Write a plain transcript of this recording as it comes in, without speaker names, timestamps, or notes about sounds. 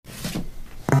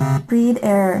Read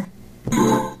error.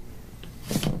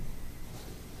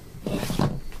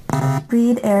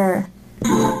 Read error.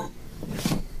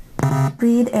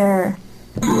 Read error.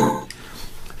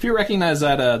 If you recognize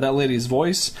that lady's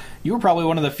voice, you were probably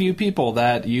one of the few people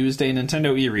that used a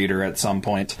Nintendo e-reader at some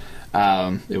point.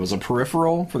 It was a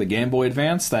peripheral for the Game Boy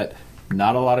Advance that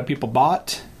not a lot of people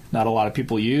bought, not a lot of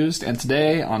people used, and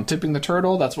today on Tipping the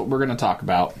Turtle, that's what we're going to talk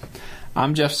about.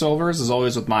 I'm Jeff Silvers, as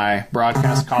always, with my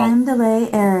broadcast colleague. Time delay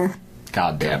error.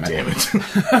 God damn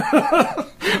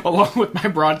it. Along with my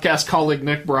broadcast colleague,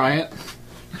 Nick Bryant.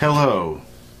 Hello.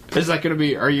 Is that going to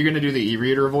be... Are you going to do the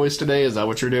e-reader voice today? Is that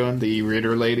what you're doing? The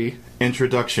e-reader lady?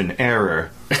 Introduction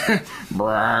error. It's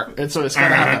got to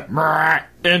have a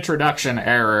introduction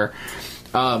error.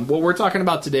 What we're talking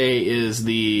about today is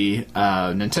the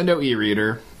Nintendo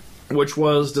e-reader, which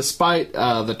was, despite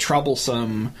the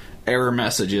troublesome error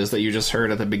messages that you just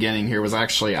heard at the beginning here, was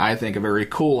actually, I think, a very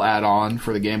cool add-on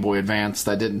for the Game Boy Advance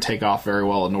that didn't take off very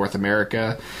well in North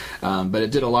America. But it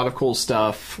did a lot of cool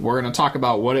stuff. We're going to talk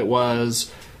about what it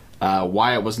was,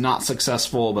 why it was not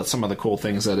successful, but some of the cool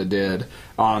things that it did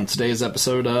on today's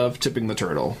episode of Tipping the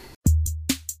Turtle.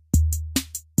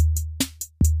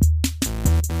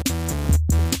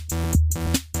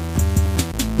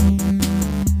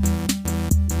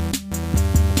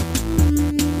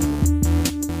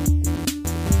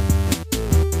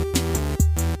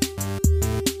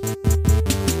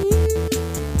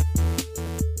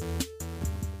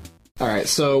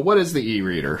 So what is the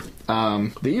e-reader?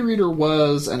 The e-reader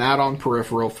was an add-on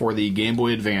peripheral for the Game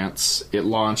Boy Advance. It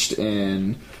launched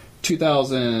in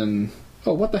 2000...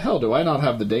 Oh, what the hell? Do I not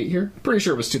have the date here? Pretty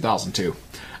sure it was 2002.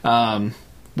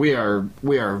 We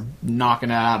are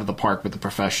knocking it out of the park with the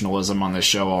professionalism on this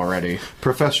show already.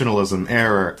 Professionalism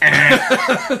error.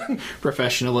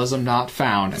 Professionalism not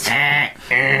found.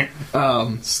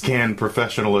 Scan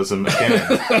professionalism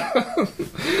again.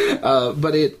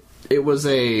 But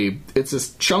it's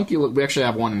this chunky look. We actually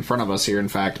have one in front of us here, in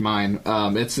fact, mine.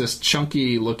 It's this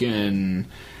chunky looking...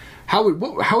 How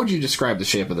would you describe the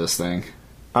shape of this thing?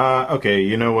 Okay,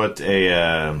 you know what?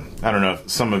 I don't know if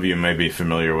some of you may be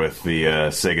familiar with the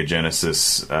Sega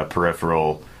Genesis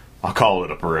peripheral. I'll call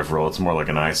it a peripheral. It's more like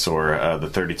an eyesore, the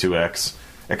 32X.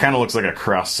 It kind of looks like a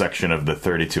cross-section of the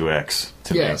 32X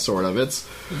to me. Yeah, sort of. It's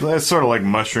sort of like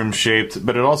mushroom-shaped,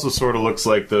 but it also sort of looks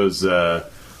like those...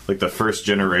 like the first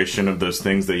generation of those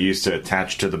things that you used to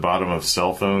attach to the bottom of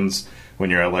cell phones when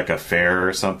you're at like a fair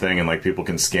or something and like people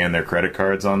can scan their credit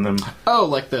cards on them. Oh,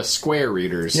 like the square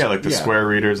readers. Yeah, like the square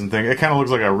readers and things. It kind of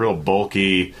looks like a real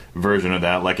bulky version of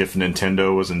that, like if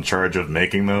Nintendo was in charge of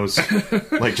making those.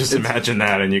 Like just imagine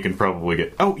that and you can probably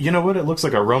get... Oh, you know what? It looks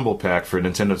like a Rumble Pack for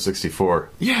Nintendo 64.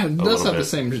 Yeah, it does have the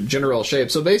same general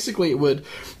shape. So basically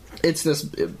it's this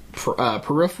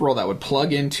peripheral that would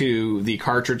plug into the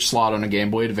cartridge slot on a Game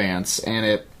Boy Advance, and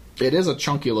it is a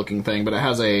chunky looking thing, but it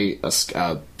has a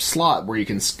slot where you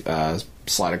can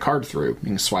slide a card through. You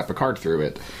can swipe a card through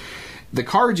it. The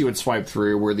cards you would swipe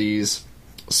through were these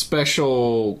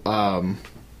special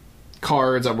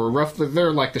cards that were roughly...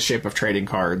 They're like the shape of trading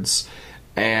cards.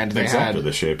 And they exactly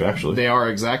the shape, actually. They are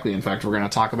exactly. In fact, we're going to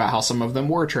talk about how some of them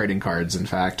were trading cards, in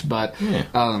fact. But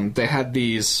they had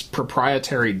these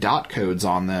proprietary dot codes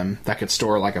on them that could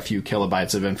store like a few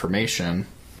kilobytes of information.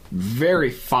 Very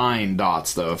fine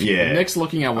dots, though. Nick's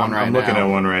looking at one right now. I'm looking at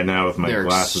one right now with my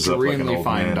glasses up like an old man. They're extremely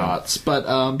fine dots. But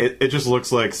it just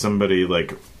looks like somebody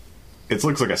like... It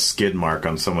looks like a skid mark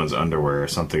on someone's underwear or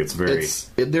something. It's very...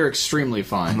 They're extremely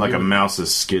fine. Like a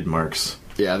mouse's skid marks.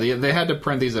 Yeah, they had to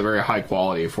print these at very high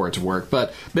quality for it to work.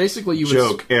 But basically you would...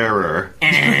 Joke error.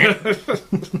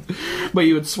 But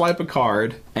you would swipe a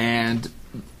card, and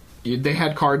they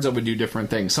had cards that would do different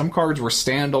things. Some cards were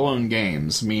standalone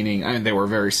games, meaning... they were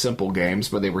very simple games,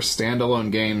 but they were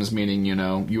standalone games, meaning,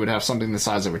 you would have something the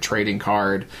size of a trading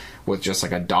card with just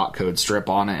like a dot code strip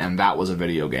on it, and that was a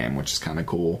video game, which is kind of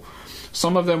cool.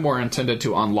 Some of them were intended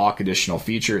to unlock additional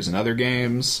features in other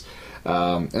games,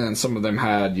 and some of them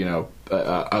had,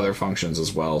 other functions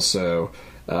as well. So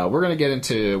we're going to get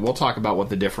into... We'll talk about what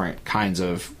the different kinds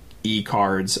of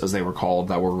e-cards, as they were called,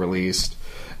 that were released.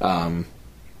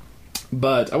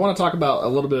 But I want to talk about a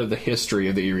little bit of the history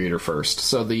of the e-reader first.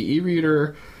 So the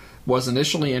e-reader was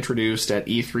initially introduced at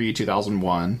E3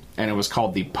 2001, and it was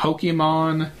called the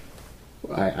Pokemon...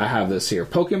 I have this here.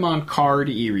 Pokemon Card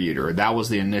e-reader. That was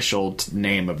the initial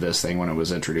name of this thing when it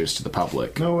was introduced to the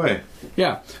public. No way.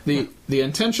 Yeah. The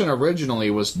intention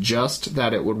originally was just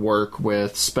that it would work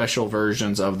with special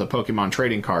versions of the Pokemon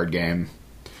trading card game,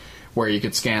 where you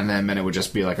could scan them and it would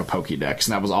just be like a Pokédex,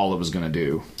 and that was all it was going to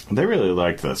do. They really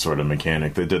liked that sort of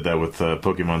mechanic. They did that with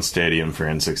Pokemon Stadium for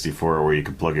N64, where you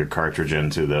could plug your cartridge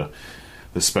into the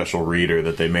special reader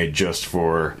that they made just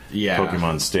for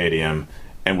Pokemon Stadium,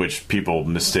 and which people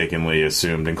mistakenly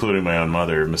assumed, including my own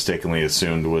mother, mistakenly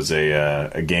assumed was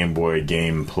a Game Boy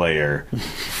game player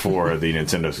for the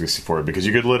Nintendo 64, because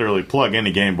you could literally plug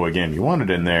any Game Boy game you wanted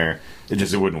in there.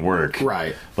 It wouldn't work.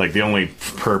 Right. Like, the only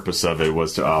purpose of it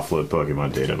was to offload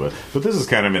Pokemon data. But this is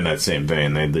kind of in that same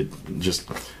vein. They just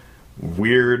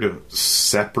weird,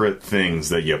 separate things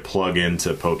that you plug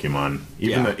into Pokemon.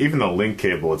 Even the link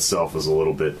cable itself is a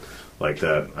little bit like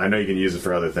that. I know you can use it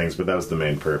for other things, but that was the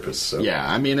main purpose. So. Yeah,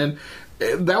 I mean, and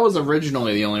that was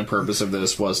originally the only purpose of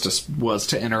this was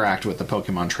to interact with the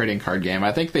Pokemon trading card game.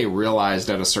 I think they realized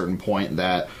at a certain point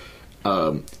that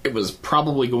it was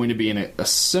probably going to be a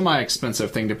semi-expensive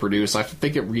thing to produce. I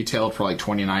think it retailed for like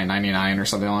 $29.99 or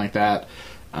something like that.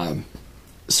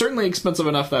 Certainly expensive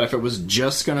enough that if it was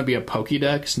just going to be a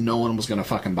Pokédex, no one was going to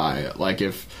fucking buy it. Like,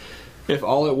 if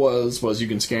all it was you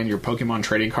can scan your Pokemon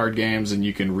trading card games and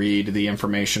you can read the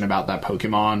information about that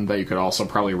Pokemon that you could also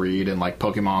probably read in, like,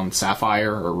 Pokemon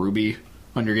Sapphire or Ruby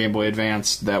on your Game Boy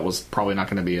Advance, that was probably not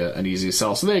going to be an easy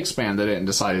sell. So they expanded it and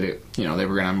decided they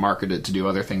were going to market it to do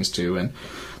other things too, and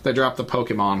they dropped the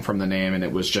Pokemon from the name, and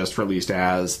it was just released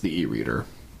as the e-reader.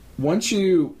 When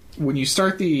you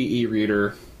start the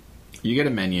e-reader, you get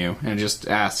a menu and just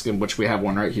ask, in which we have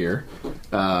one right here.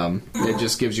 It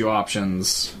just gives you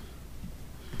options.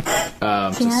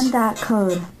 Scan dot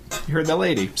code. You heard that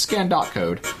lady. Scan dot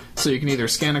code. So you can either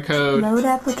scan a code. Load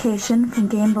application from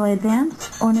Game Boy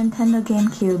Advance or Nintendo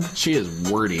GameCube. She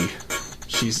is wordy.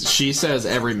 She says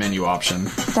every menu option.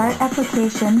 Start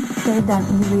application saved on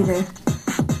e-reader.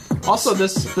 Also,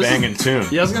 this banging tune.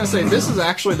 Yeah, I was gonna say, this is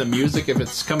actually the music. If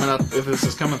this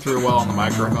is coming through well on the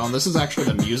microphone, this is actually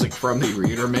the music from the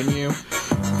reader menu.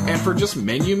 And for just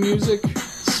menu music,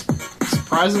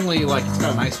 surprisingly, like, it's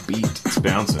got a nice beat. It's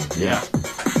bouncing. Yeah.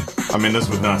 I mean, this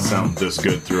would not sound this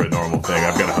good through a normal thing.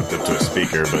 I've got it hooked up to a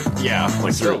speaker, but yeah,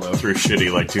 like through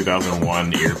shitty like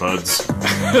 2001 earbuds.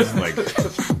 Like,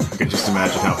 I can just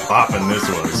imagine how poppin' this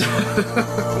was.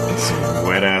 Some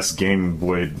wet ass Game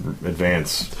Boy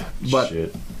Advance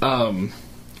shit.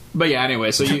 But yeah,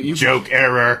 anyway, so you joke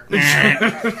error.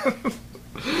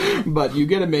 But you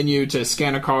get a menu to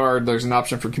scan a card. There's an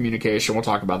option for communication. We'll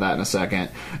talk about that in a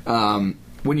second.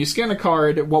 When you scan a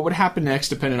card, what would happen next,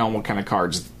 depending on what kind of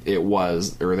cards it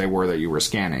was or they were that you were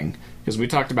scanning? Because we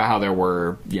talked about how there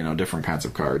were, different kinds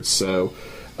of cards. So,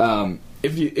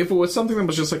 if it was something that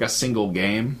was just like a single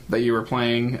game that you were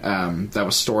playing that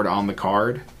was stored on the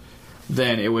card,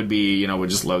 then it would be, would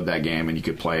just load that game and you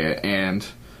could play it. And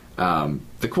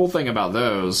the cool thing about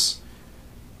those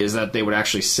is that they would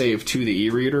actually save to the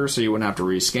e-reader, so you wouldn't have to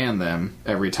rescan them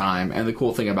every time. And the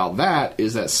cool thing about that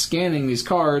is that scanning these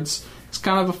cards is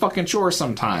kind of a fucking chore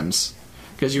sometimes,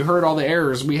 because you heard all the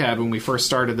errors we had when we first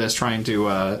started this, trying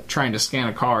to scan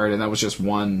a card, and that was just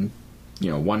one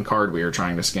card we were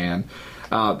trying to scan.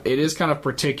 It is kind of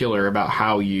particular about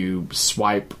how you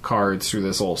swipe cards through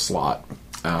this little slot.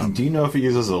 Do you know if it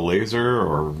uses a laser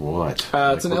or what?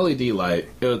 It's an LED light.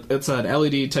 It's an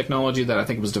LED technology that I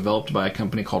think was developed by a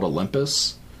company called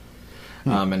Olympus.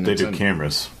 And they do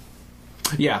cameras.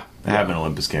 Yeah. I have an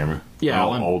Olympus camera. Yeah.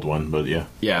 An old one, but yeah.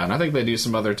 Yeah, and I think they do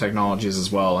some other technologies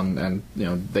as well, and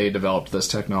they developed this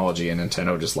technology and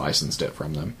Nintendo just licensed it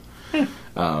from them.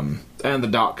 And the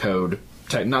dot code,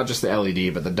 not just the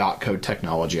LED, but the dot code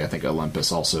technology, I think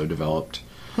Olympus also developed.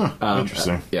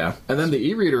 Interesting. Yeah. And then the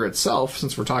e-reader itself,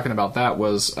 since we're talking about that,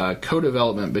 was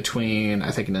co-development between,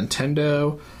 I think,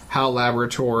 Nintendo, HAL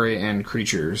Laboratory, and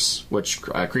Creatures, which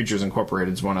Creatures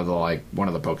Incorporated is one of the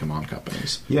Pokemon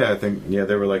companies. Yeah, I think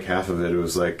they were like half of it. It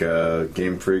was like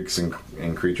Game Freaks and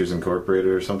Creatures Incorporated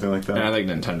or something like that. And I think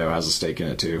Nintendo has a stake in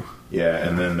it too. Yeah,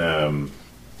 and then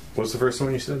what was the first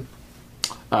one you said?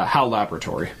 HAL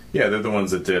Laboratory. Yeah, they're the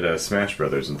ones that did Smash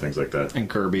Brothers and things like that. And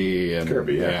Kirby.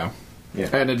 Yeah.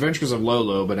 And Adventures of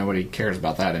Lolo, but nobody cares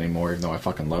about that anymore, even though I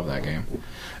fucking love that game.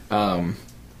 I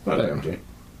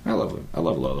love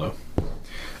Lolo.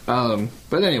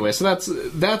 But anyway, so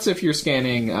that's if you're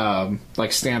scanning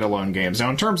like standalone games. Now,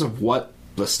 in terms of what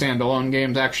the standalone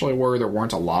games actually were, there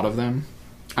weren't a lot of them.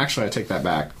 Actually, I take that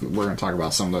back. We're going to talk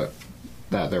about some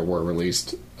that there were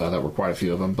released. That were quite a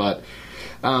few of them, but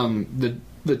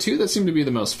the two that seem to be the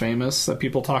most famous that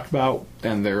people talk about,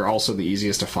 and they're also the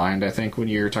easiest to find, I think, when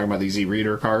you're talking about these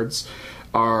e-reader cards,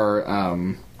 are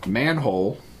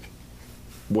Manhole,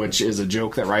 which is a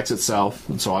joke that writes itself,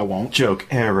 and so I won't. Joke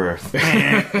error.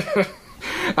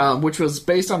 which was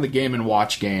based on the Game and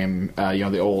Watch game,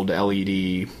 the old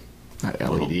LED, not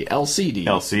LED, LCD.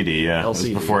 LCD, yeah. LCD. It was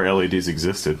before LEDs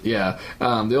existed. Yeah,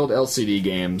 the old LCD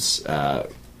games,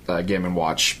 Game and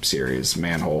Watch series,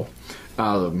 Manhole.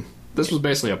 This was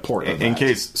basically a port of that. In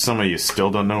case some of you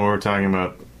still don't know what we're talking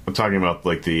about, I'm talking about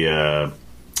like the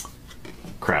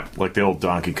like the old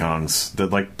Donkey Kongs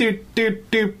that like doop doop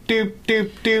doop doop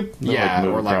doop doop. Yeah, like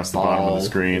move or like across the bottom of the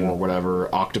screen or whatever.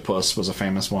 Octopus was a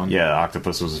famous one. Yeah,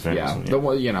 Octopus was a famous one. Yeah, the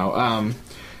one,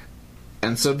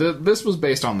 and so this was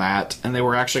based on that, and they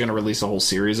were actually going to release a whole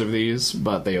series of these,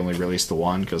 but they only released the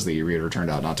one because the e-reader turned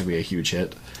out not to be a huge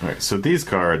hit. All right, so these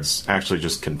cards actually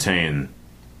just contain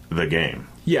the game.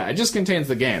 Yeah, it just contains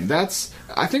the game. I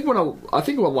think what a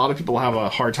lot of people have a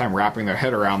hard time wrapping their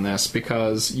head around this,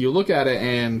 because you look at it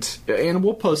and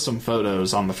we'll post some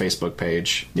photos on the Facebook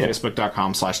page,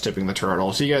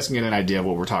 facebook.com/tippingtheturtle, so you guys can get an idea of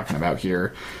what we're talking about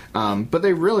here. But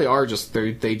they really are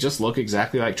they just look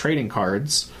exactly like trading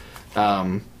cards.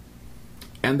 And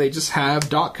they just have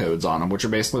dot codes on them, which are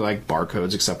basically like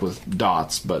barcodes except with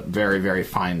dots, but very, very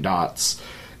fine dots.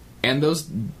 And those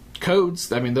codes,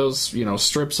 those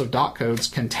strips of dot codes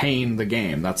contain the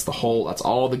game. That's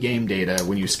all the game data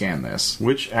when you scan this.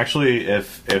 Which actually,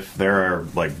 if there are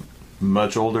like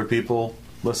much older people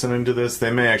listening to this,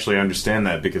 they may actually understand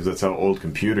that, because that's how old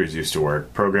computers used to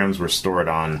work. Programs were stored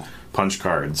on punch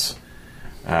cards.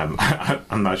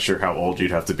 I'm not sure how old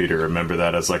you'd have to be to remember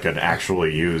that as like an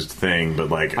actually used thing, but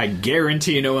like I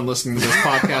guarantee no one listening to this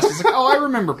podcast is like, oh, I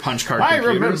remember punch card computers.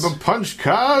 I remember punch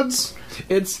cards.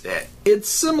 It's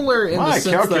similar in my the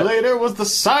sense calculator was the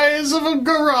size of a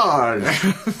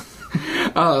garage.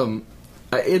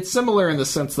 It's similar in the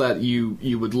sense that you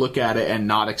would look at it and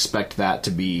not expect that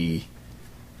to be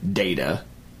data.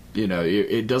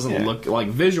 It doesn't look like,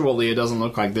 visually, it doesn't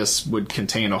look like this would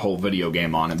contain a whole video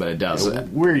game on it, but it does.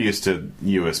 We're used to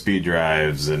USB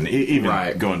drives and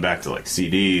even going back to like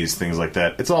CDs, things like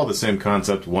that. It's all the same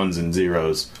concept, ones and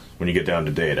zeros when you get down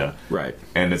to data. Right.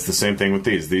 And it's the same thing with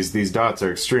these. These dots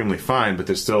are extremely fine, but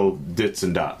they're still dits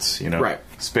and dots, Right.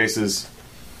 Spaces,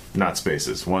 not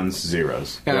spaces. Ones,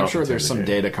 zeros. And I'm sure there's some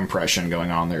data compression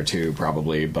going on there too,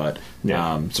 probably, but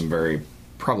some very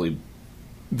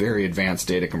advanced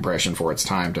data compression for its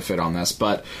time to fit on this,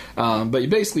 but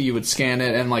basically you would scan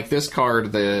it, and like this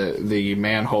card, the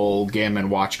Manhole Game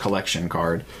and Watch Collection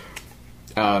card,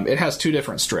 it has two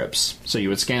different strips. So you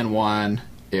would scan one,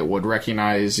 it would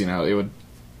recognize, it would,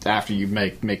 after you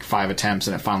make 5 attempts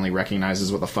and it finally recognizes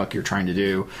what the fuck you're trying to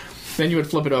do, then you would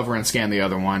flip it over and scan the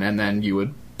other one, and then you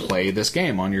would play this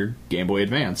game on your Game Boy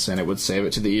Advance, and it would save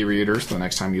it to the e-reader, so the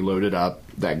next time you load it up,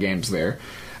 that game's there.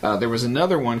 There was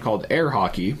another one called Air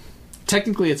Hockey.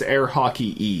 Technically, it's Air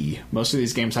Hockey E. Most of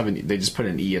these games they just put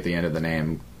an E at the end of the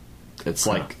name. It's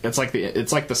like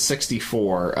the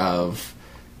 64 of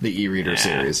the e-reader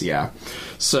series. Yeah.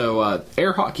 So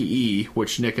Air Hockey E,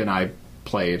 which Nick and I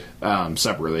played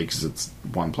separately because it's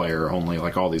one player only,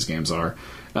 like all these games are,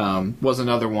 was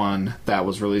another one that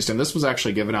was released, and this was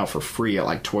actually given out for free at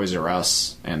like Toys R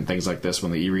Us and things like this.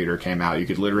 When the e-reader came out, you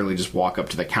could literally just walk up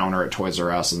to the counter at Toys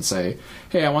R Us and say,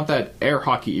 hey, I want that Air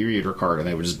Hockey e-reader card, and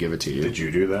they would just give it to you. Did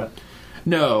you do that?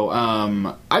 No,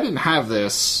 I didn't have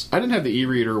this. I didn't have the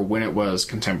e-reader when it was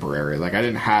contemporary. Like, I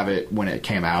didn't have it when it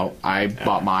came out. I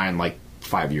bought mine like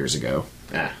 5 years ago.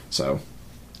 So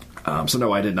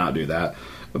no, I did not do that.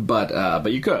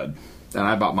 But you could. And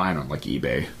I bought mine on like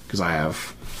eBay because I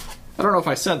don't know if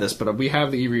I said this, but we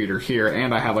have the e-reader here,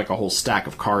 and I have like a whole stack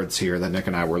of cards here that Nick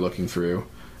and I were looking through.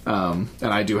 And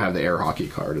I do have the Air Hockey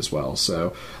card as well.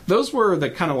 So those were the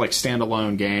kind of like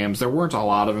standalone games. There weren't a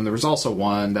lot of them. There was also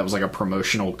one that was like a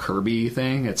promotional Kirby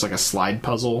thing. It's like a slide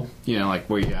puzzle, like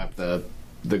where you have the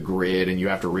grid and you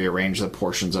have to rearrange the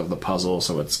portions of the puzzle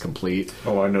so it's complete.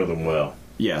 Oh, I know them well.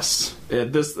 Yes.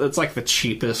 It's like the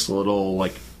cheapest little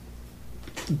like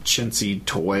chintzy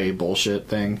toy bullshit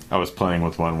thing. I was playing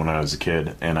with one when I was a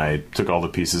kid, and I took all the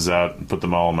pieces out and put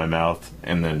them all in my mouth,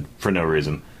 and then for no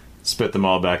reason spit them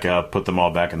all back out, put them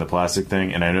all back in the plastic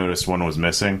thing, and I noticed one was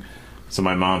missing. So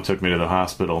my mom took me to the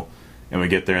hospital, and we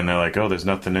get there and they're like, oh, there's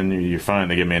nothing in you, you're fine.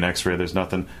 They give me an x-ray, there's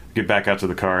nothing. Get back out to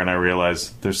the car, and I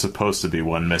realize there's supposed to be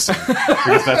one missing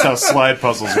because that's how slide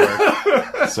puzzles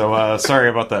work. So sorry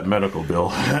about that medical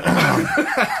bill. All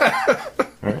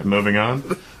right, moving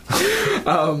on.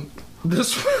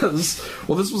 This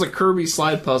was a Kirby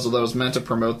slide puzzle that was meant to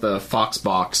promote the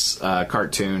Foxbox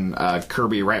cartoon,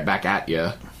 Kirby Right Back at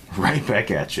Ya. Right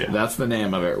Back at Ya. That's the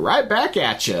name of it. Right Back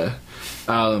at Ya.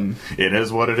 It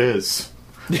is what it is.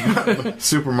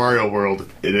 Super Mario World.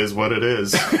 It is what it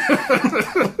is.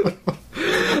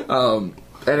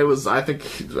 And it was, I think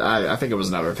it was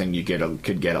another thing you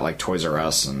could get at like Toys R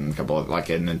Us and a couple of like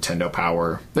in Nintendo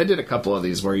Power. They did a couple of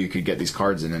these where you could get these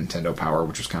cards in Nintendo Power,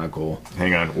 which was kind of cool.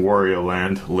 Hang on, Wario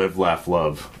Land, Live, Laugh,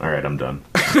 Love. All right, I'm done.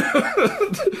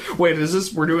 Wait,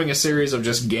 we're doing a series of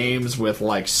just games with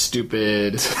like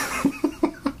stupid,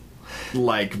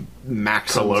 like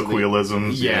maxims,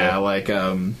 colloquialisms. Yeah, like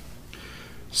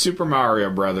Super Mario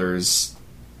Brothers.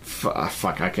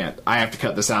 Fuck, I can't. I have to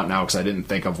cut this out now because I didn't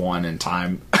think of one in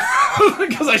time.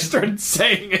 Because I started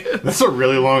saying it. That's a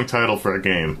really long title for a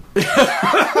game.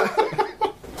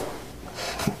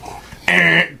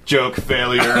 Joke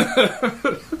failure.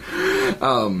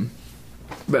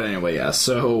 But anyway, yeah.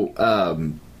 So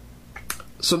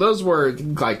those were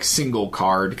like single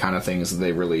card kind of things that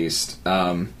they released.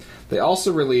 They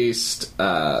also released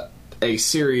a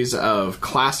series of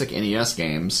classic NES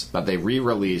games that they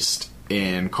re-released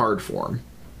in card form.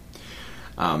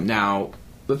 Now,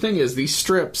 the thing is, these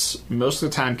strips most of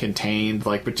the time contained,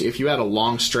 like, but if you had a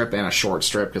long strip and a short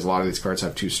strip, because a lot of these cards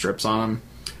have 2 strips on them,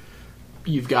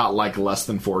 you've got like less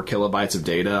than 4 kilobytes of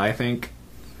data, I think.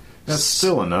 That's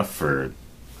still enough for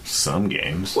some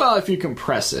games. Well, if you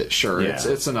compress it, sure, Yeah.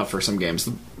 it's enough for some games.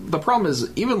 The problem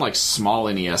is, even like small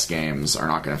NES games are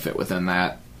not going to fit within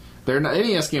that.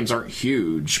 NES games aren't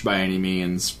huge by any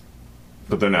means.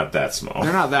 But they're not that small.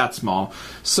 They're not that small.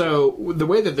 So the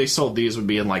way that they sold these would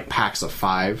be in like packs of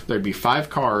 5. There'd be 5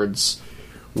 cards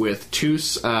with 2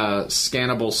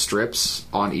 scannable strips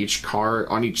on each card,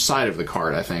 on each side of the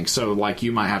card, I think. So like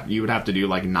you would have to do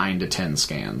like 9 to 10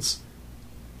 scans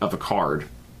of a card.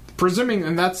 Presuming,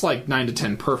 and that's like 9 to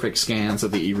 10 perfect scans that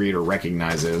the e-reader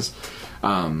recognizes.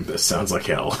 This sounds like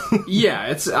hell.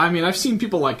 Yeah, I've seen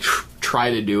people like try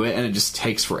to do it and it just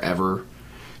takes forever.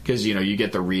 Because, you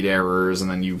get the read errors, and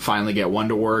then you finally get one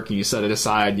to work, and you set it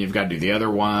aside, and you've got to do the other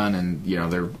one, and,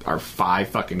 there are 5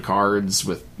 fucking cards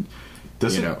with...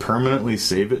 Does it permanently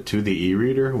save it to the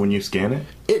e-reader when you scan it?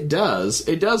 It does.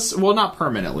 It does, well, not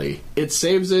permanently. It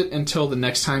saves it until the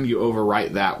next time you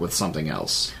overwrite that with something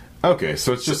else. Okay,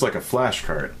 so it's just like a flash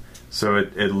card. So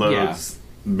it loads...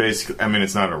 Yeah. Basically,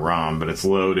 it's not a ROM, but it's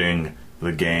loading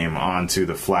the game onto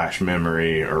the flash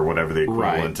memory, or whatever the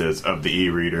equivalent is, of the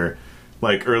e-reader.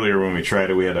 Like, earlier when we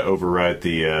tried it, we had to overwrite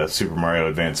the Super Mario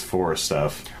Advance 4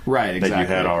 stuff. Right, exactly. That you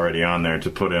had already on there to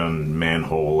put in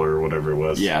Manhole or whatever it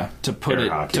was. Yeah, to put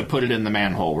it in the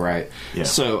manhole, right. Yeah.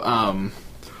 So,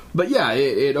 but yeah,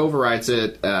 it overwrites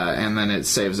it, and then it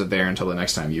saves it there until the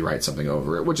next time you write something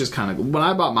over it, which is kind of... When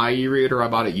I bought my e-reader, I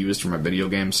bought it used from a video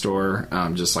game store,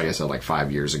 just like I said, like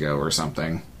 5 years ago or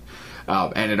something.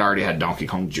 And it already had Donkey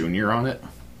Kong Jr. on it.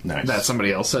 Nice. That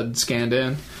somebody else had scanned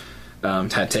in.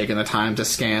 Had taken the time to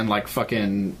scan like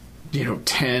fucking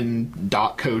 10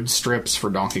 dot code strips for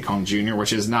Donkey Kong Jr.,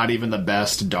 which is not even the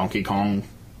best Donkey Kong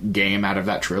game out of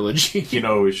that trilogy.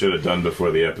 What we should have done before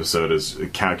the episode is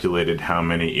calculated how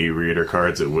many e-reader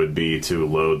cards it would be to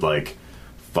load like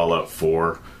Fallout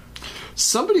 4.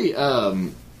 Somebody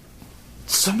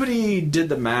did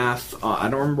the math. I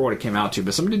don't remember what it came out to,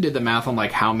 but somebody did the math on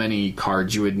like how many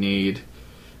cards you would need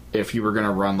if you were going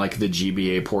to run like the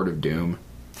GBA port of Doom.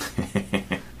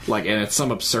 And it's some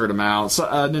absurd amount. So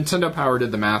Nintendo Power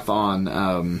did the math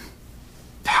on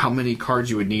how many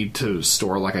cards you would need to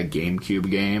store like a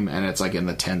GameCube game, and it's like in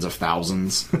the tens of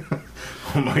thousands.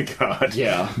 Oh my god!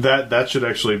 Yeah, that should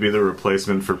actually be the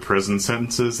replacement for prison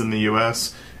sentences in the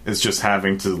U.S. It's just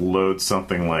having to load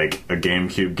something like a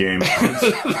GameCube game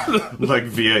like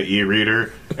via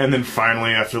e-reader, and then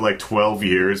finally after like 12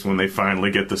 years when they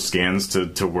finally get the scans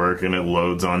to work and it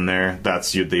loads on there,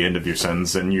 that's the end of your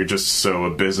sentence, and you're just so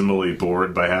abysmally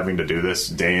bored by having to do this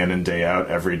day in and day out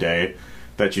every day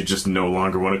that you just no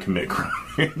longer want to commit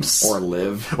crimes. Or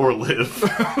live.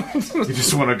 You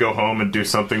just want to go home and do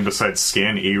something besides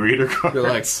scan e-reader cards. You're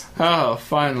like, oh,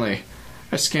 finally.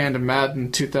 I scanned a Madden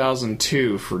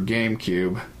 2002 for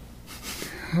GameCube.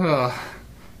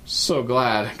 So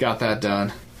glad got that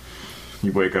done.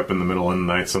 You wake up in the middle of the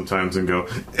night sometimes and go,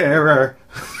 error!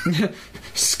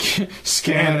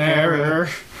 Scan error.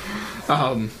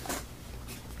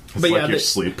 It's like your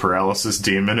sleep paralysis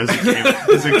demon is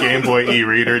a Game Boy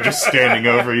e-reader just standing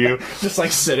over you. Just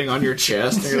like sitting on your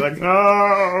chest, and you're like,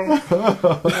 oh!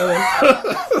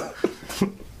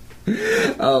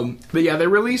 But yeah, they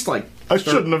released like... I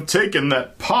shouldn't have taken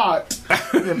that pot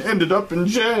and ended up in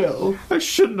jail. I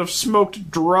shouldn't have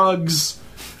smoked drugs.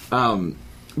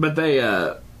 But they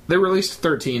released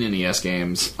 13 NES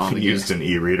games on the... used an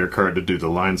e-reader card to do the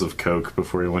lines of coke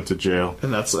before he went to jail.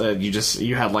 And that's...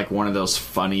 you had like one of those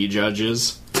funny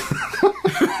judges.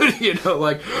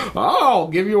 Like, oh, I'll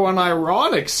give you an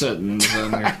ironic sentence.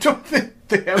 And I don't think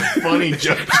they have funny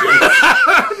judges.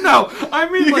 No, I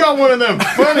mean, You like, got one of them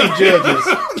funny judges.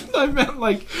 I meant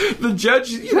like the judge,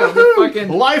 you know, the fucking.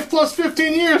 Life plus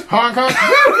 15 years. Honk, honk.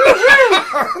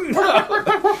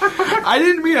 I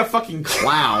didn't mean a fucking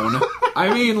clown.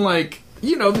 I mean, like,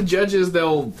 you know, the judges,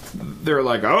 they're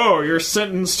like, oh, you're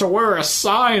sentenced to wear a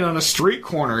sign on a street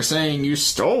corner saying you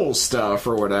stole stuff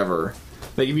or whatever.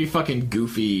 They give you fucking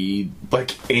goofy.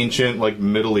 Like ancient, like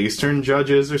Middle Eastern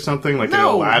judges or something, like in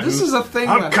No, Aladdin. this is a thing.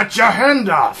 I'll cut your hand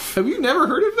off. Have you never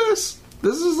heard of this?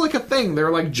 This is like a thing.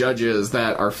 They're like judges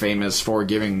that are famous for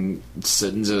giving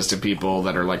sentences to people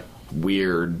that are like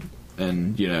weird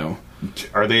and, you know.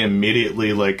 Are they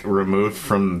immediately like removed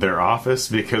from their office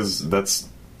because that's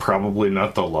probably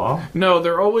not the law? No,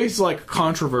 they're always like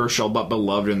controversial but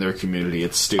beloved in their community.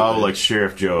 It's stupid. Oh, like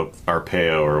Sheriff Joe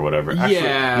Arpaio or whatever. Yeah,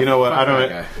 Actually, you know what? fuck I that don't.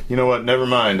 guy. You know what? Never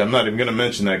mind. I'm not even going to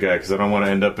mention that guy because I don't want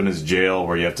to end up in his jail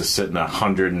where you have to sit in a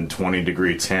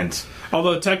 120-degree tent.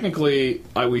 Although technically,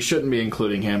 we shouldn't be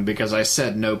including him because I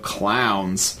said no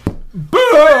clowns.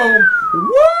 Boom!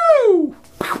 Woo!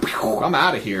 I'm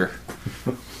out of here.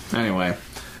 Anyway.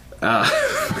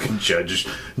 Fucking Judge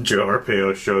Joe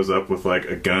Arpaio shows up with like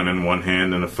a gun in one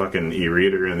hand and a fucking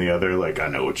e-reader in the other. Like, I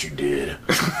know what you did.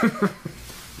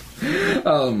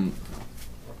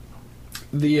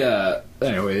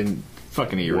 Anyway,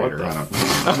 fucking e-reader. What the I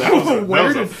don't- that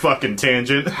was a fucking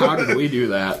tangent. How did we do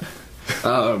that?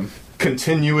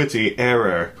 Continuity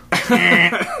error.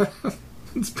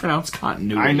 It's pronounced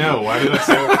continuity. I know. Why did I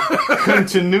say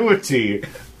continuity?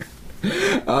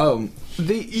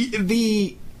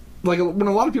 The like when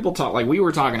a lot of people talk, like we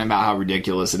were talking about how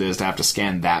ridiculous it is to have to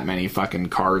scan that many fucking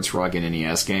cards for like an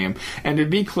NES game. And to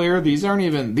be clear, these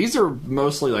are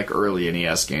mostly like early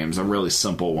NES games, the really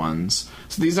simple ones.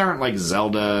 So these aren't like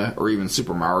Zelda or even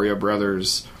Super Mario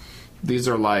Brothers. These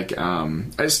are like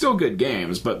it's still good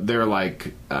games, but they're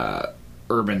like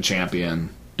Urban Champion,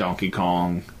 Donkey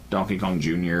Kong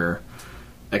Jr.,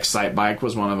 Excite Bike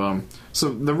was one of them. So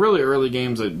the really early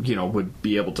games that, you know, would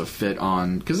be able to fit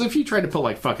on... Because if you tried to put,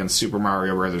 like, fucking Super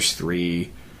Mario Brothers 3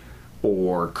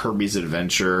 or Kirby's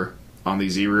Adventure on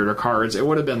these e-reader cards, it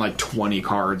would have been, like, 20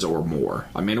 cards or more.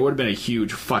 I mean, it would have been a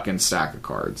huge fucking stack of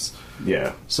cards.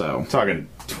 Yeah. So... I'm talking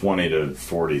 20 to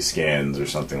 40 scans or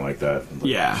something like that.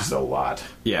 Yeah. Just a lot.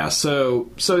 Yeah, so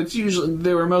it's usually...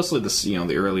 They were mostly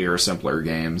the earlier, simpler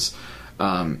games.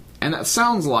 And that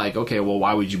sounds like, okay, well,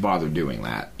 why would you bother doing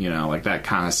that? You know, like, that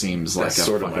kind of seems like That's a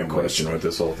sort of my fucking question with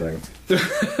this whole thing.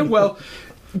 Well,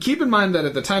 keep in mind that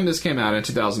at the time this came out in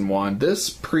 2001, this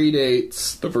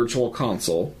predates the Virtual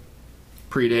Console,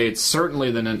 predates certainly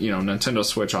the Nintendo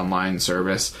Switch Online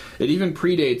service. It even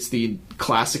predates the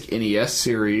classic NES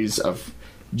series of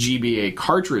GBA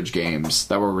cartridge games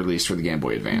that were released for the Game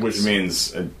Boy Advance. Which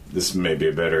means, this may be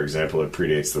a better example, it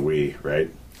predates the Wii,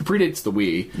 right? It predates the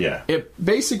Wii. Yeah.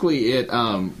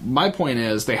 My point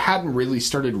is, they hadn't really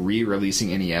started re-releasing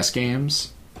NES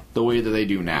games the way that they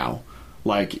do now.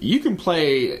 Like, you can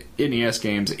play NES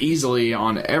games easily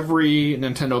on every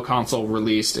Nintendo console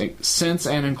released since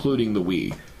and including the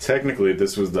Wii. Technically,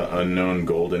 this was the unknown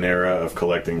golden era of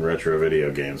collecting retro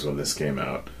video games when this came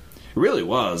out. It really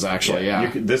was, actually,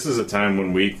 yeah. This is a time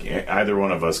when either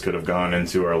one of us could have gone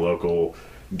into our local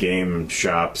game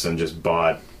shops and just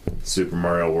bought Super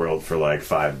Mario World for like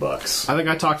 $5. I think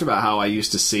I talked about how I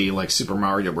used to see like Super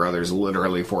Mario Brothers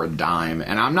literally for a dime,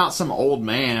 and I'm not some old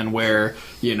man where,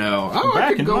 you know,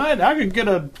 I could get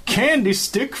a candy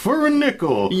stick for a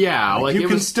nickel. Yeah, like you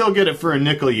can still get it for a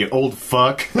nickel, you old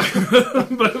fuck.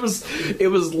 But it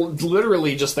was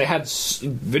literally just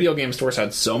video game stores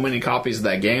had so many copies of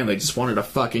that game they just wanted to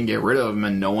fucking get rid of them,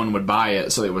 and no one would buy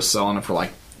it, so they was selling it for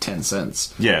like 10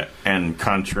 cents. Yeah, and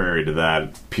contrary to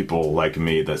that, people like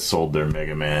me that sold their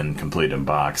Mega Man complete in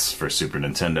box for Super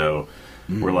Nintendo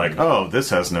were like, oh,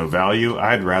 this has no value.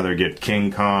 I'd rather get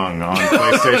King Kong on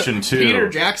PlayStation 2. Peter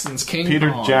Jackson's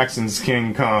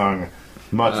King Kong.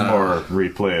 Much more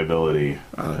replayability.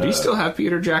 Do you still have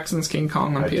Peter Jackson's King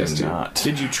Kong on PS2? do not.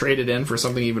 Did you trade it in for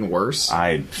something even worse?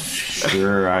 I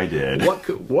did.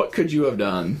 What could you have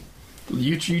done?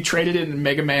 You traded it in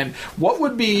Mega Man. What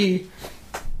would be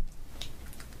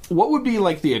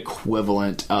like the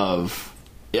equivalent of,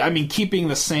 I mean, keeping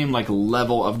the same like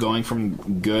level of going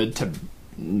from good to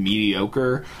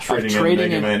mediocre,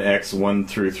 trading in Mega Man X 1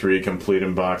 through 3 complete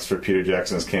in box for Peter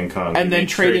Jackson's King Kong, and then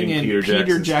trading in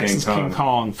Peter Jackson's King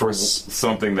Kong for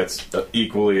something that's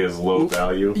equally as low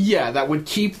value. Yeah, that would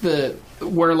keep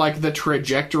where like the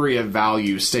trajectory of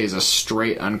value stays a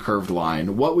straight uncurved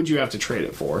line. What would you have to trade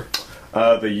it for?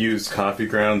 The used coffee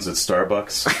grounds at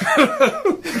Starbucks.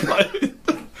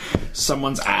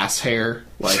 Someone's ass hair,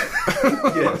 like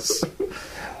yes.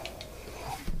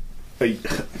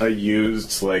 a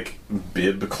used like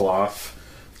bib cloth.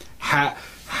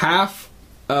 Half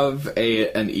of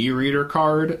an e-reader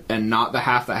card, and not the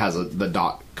half that has the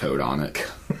dot code on it.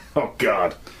 Oh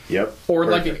God. Yep. Or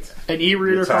Perfect. like an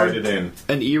e-reader card. It in.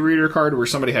 An e-reader card where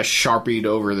somebody has sharpied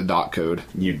over the dot code.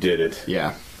 You did it.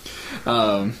 Yeah.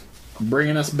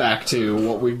 Bringing us back to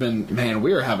what we've been... Man,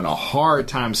 we are having a hard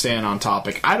time staying on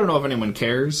topic. I don't know if anyone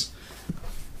cares.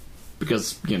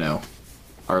 Because, you know,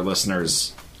 our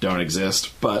listeners don't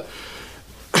exist. But...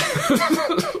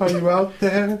 Are you out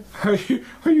there? Are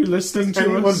you listening to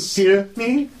Anyone us? hear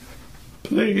me?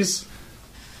 Please.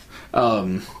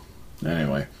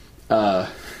 Anyway.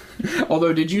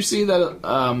 Although, did you see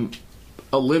that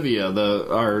Olivia,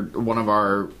 one of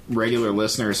our regular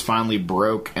listeners, finally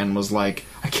broke and was like,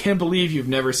 I can't believe you've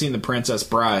never seen The Princess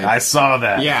Bride. I saw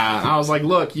that. Yeah, I was like,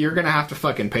 look, you're gonna have to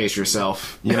fucking pace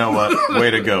yourself. You know what?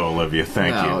 Way to go, Olivia.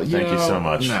 Thank you. Thank you so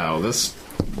much.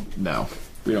 No,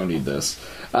 we don't need this.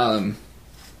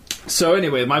 So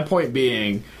anyway, my point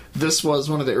being, this was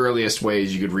one of the earliest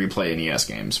ways you could replay NES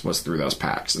games, was through those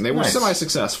packs, and they were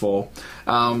semi-successful.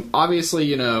 Obviously,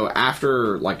 you know,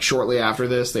 shortly after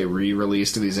this, they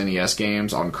re-released these NES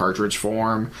games on cartridge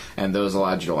form, and those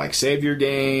allowed you to like save your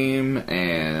game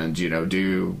and, you know,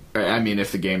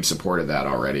 if the game supported that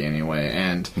already anyway,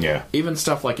 and even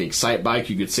stuff like Excite Bike,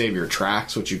 you could save your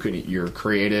tracks, your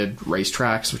created race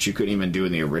tracks, which you couldn't even do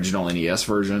in the original NES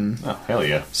version. Oh, hell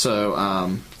yeah.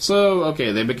 So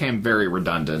okay, they became very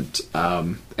redundant.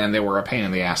 And they were a pain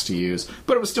in the ass to use,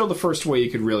 but it was still the first way you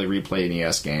could really replay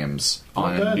NES games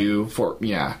on a new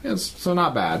so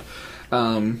not bad.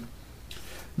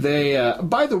 They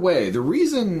by the way,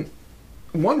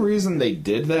 one reason they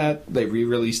did that, they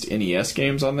re-released NES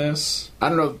games on this. I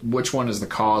don't know which one is the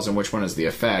cause and which one is the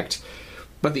effect,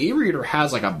 but the e-reader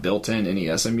has like a built-in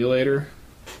NES emulator.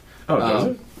 Oh, does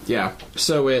it? Yeah,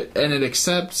 so it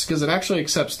accepts, because it actually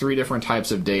accepts 3 different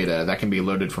types of data that can be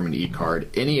loaded from an e-card.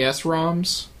 NES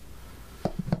ROMs,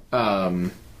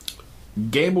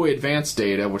 Game Boy Advance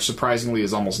data, which surprisingly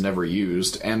is almost never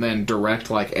used, and then direct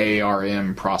like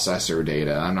ARM processor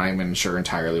data. I'm not even sure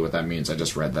entirely what that means. I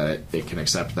just read that it can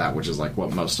accept that, which is like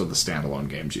what most of the standalone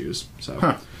games use.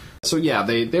 So yeah,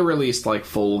 they released like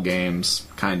full games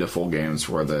for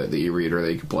the e-reader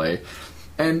that you could play.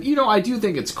 And, you know, I do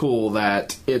think it's cool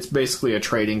that it's basically a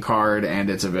trading card and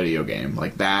it's a video game.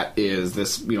 Like, that is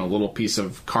this, you know, little piece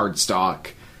of card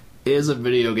stock is a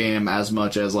video game as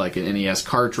much as, like, an NES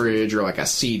cartridge or, like, a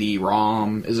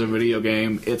CD-ROM is a video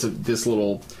game. This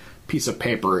little piece of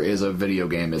paper is a video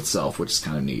game itself, which is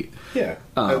kind of neat. Yeah.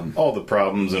 All the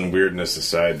problems and weirdness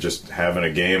aside, just having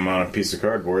a game on a piece of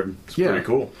cardboard is pretty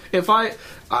cool.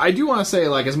 I do want to say,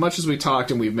 like, as much as we talked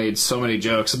and we've made so many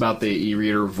jokes about the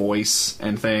e-reader voice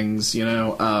and things, you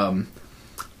know,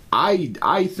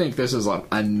 I think this is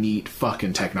a neat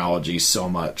fucking technology so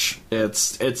much.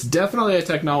 It's definitely a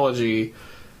technology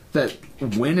that,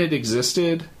 when it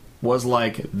existed, was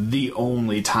like the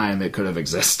only time it could have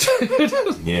existed.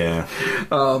 Yeah.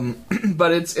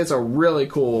 But it's a really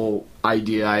cool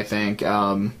idea, I think.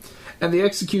 And the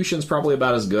execution's probably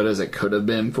about as good as it could have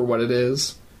been for what it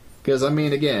is. Because, I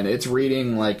mean, again, it's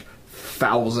reading like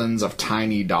thousands of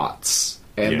tiny dots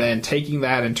and then taking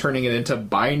that and turning it into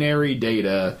binary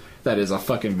data that is a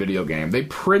fucking video game. They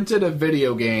printed a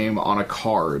video game on a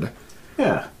card.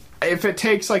 Yeah. If it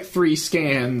takes like 3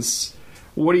 scans,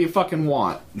 what do you fucking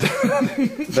want?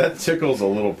 That tickles a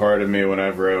little part of me.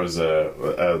 Whenever I was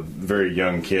a very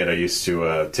young kid, I used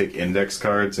to take index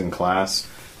cards in class,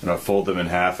 and I'd fold them in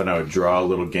half, and I would draw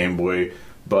little Game Boy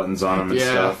buttons on them and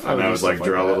stuff. And I would like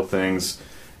draw little things.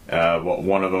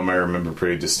 One of them I remember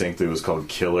pretty distinctly was called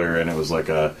Killer, and it was like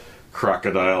a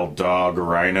crocodile dog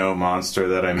rhino monster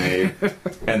that I made.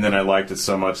 And then I liked it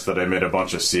so much that I made a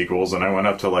bunch of sequels, and I went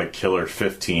up to like Killer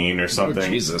 15 or something. Oh,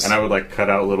 Jesus. And I would like cut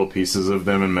out little pieces of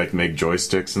them and make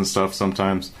joysticks and stuff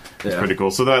sometimes. It's pretty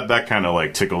cool. So that kind of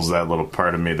like tickles that little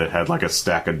part of me that had like a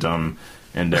stack of dumb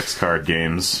index card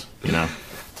games, you know.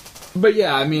 But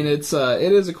yeah, I mean, it is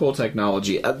a cool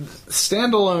technology.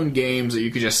 Standalone games that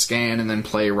you could just scan and then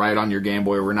play right on your Game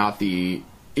Boy were not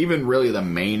even really the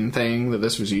main thing that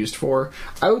this was used for.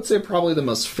 I would say probably the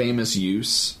most famous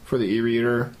use for the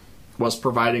e-reader was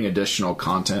providing additional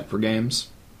content for games,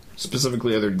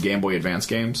 specifically other Game Boy Advance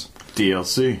games.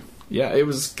 DLC. Yeah, it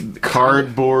was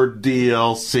cardboard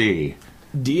DLC.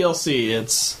 DLC,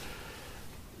 it's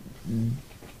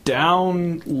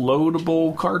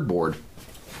downloadable cardboard.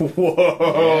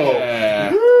 Whoa!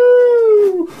 Yeah.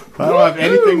 Woo! I don't have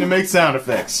anything to make sound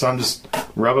effects, so I'm just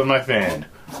rubbing my fan.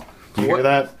 You hear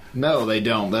that? No, they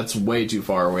don't. That's way too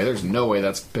far away. There's no way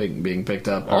that's being picked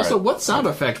up. Also, right. what sound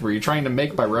effect were you trying to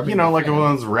make by rubbing? You know, your like fan?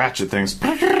 one of those ratchet things.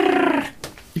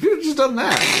 You could have just done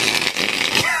that.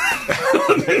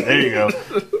 There you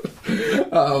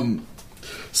go.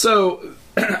 So,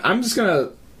 I'm just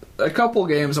gonna a couple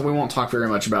games, and we won't talk very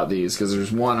much about these because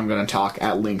there's one I'm going to talk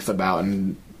at length about,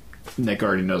 and Nick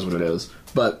already knows what it is.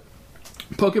 But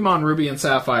Pokemon Ruby and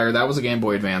Sapphire, that was a Game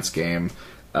Boy Advance game.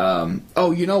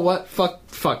 Oh, you know what?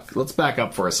 Fuck. Let's back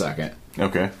up for a second.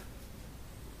 Okay.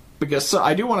 Because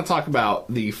I do want to talk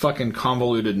about the fucking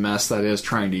convoluted mess that is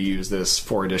trying to use this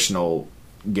for additional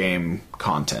game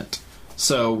content.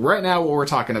 So right now what we're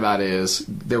talking about is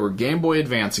there were Game Boy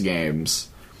Advance games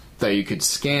that you could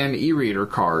scan e-reader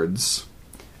cards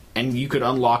and you could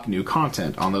unlock new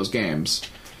content on those games.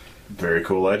 Very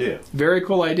cool idea. Very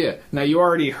cool idea. Now, you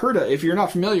already heard it. If you're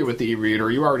not familiar with the e-reader,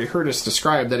 you already heard us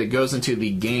describe that it goes into the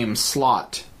game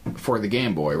slot for the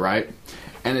Game Boy, right?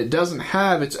 And it doesn't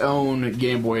have its own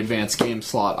Game Boy Advance game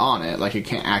slot on it. Like, it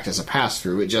can't act as a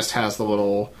pass-through. It just has the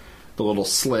little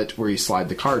slit where you slide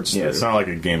the cards through. Yeah, it's not like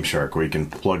a Game Shark where you can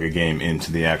plug a game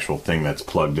into the actual thing that's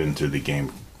plugged into the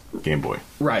Game Boy.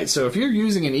 Right. So if you're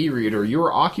using an e-reader,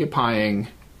 you're occupying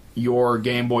your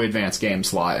Game Boy Advance game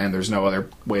slot, and there's no other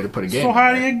way to put a game. So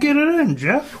how do you get it in,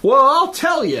 Jeff? Well, I'll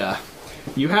tell you.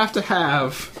 You have to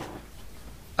have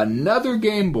another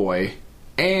Game Boy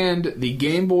and the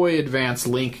Game Boy Advance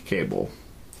link cable.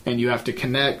 And you have to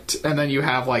connect, and then you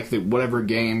have like the whatever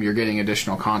game you're getting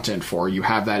additional content for, you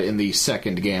have that in the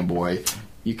second Game Boy.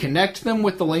 You connect them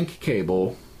with the link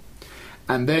cable,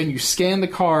 and then you scan the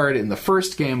card in the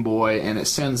first Game Boy, and it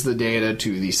sends the data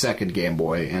to the second Game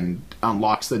Boy and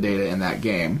unlocks the data in that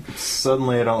game.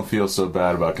 Suddenly I don't feel so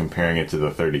bad about comparing it to the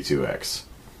 32X.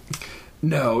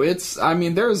 No,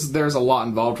 there's a lot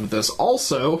involved with this.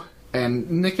 Also, and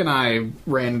Nick and I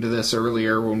ran into this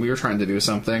earlier when we were trying to do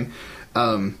something,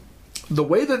 the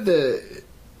way that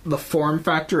the form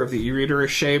factor of the e-reader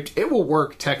is shaped, it will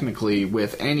work technically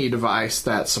with any device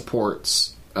that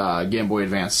supports Game Boy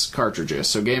Advance cartridges.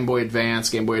 So Game Boy Advance,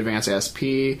 Game Boy Advance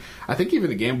SP, I think even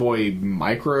the Game Boy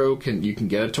Micro, you can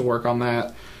get it to work on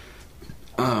that.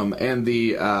 And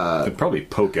It'd probably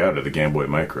poke out of the Game Boy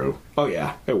Micro. Oh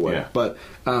yeah, it would. Yeah. But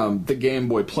the Game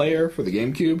Boy Player for the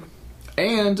GameCube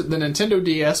and the Nintendo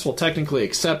DS will technically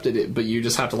accept it, but you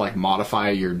just have to like modify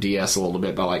your DS a little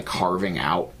bit by like carving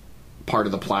out part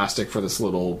of the plastic for this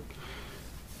little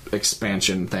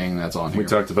expansion thing that's on here. We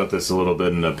talked about this a little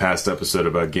bit in a past episode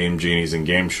about Game Genies and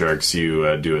Game Sharks.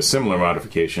 You do a similar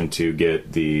modification to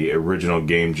get the original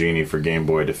Game Genie for Game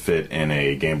Boy to fit in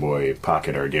a Game Boy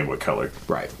Pocket or a Game Boy Color.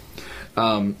 Right.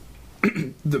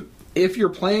 If you're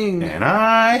playing... And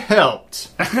I helped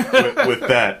with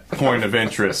that point of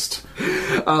interest.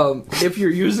 If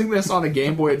you're using this on a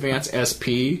Game Boy Advance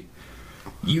SP,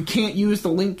 you can't use the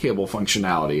link cable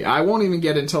functionality. I won't even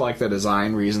get into like the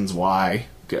design reasons why.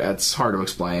 That's hard to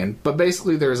explain. But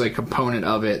basically there's a component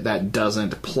of it that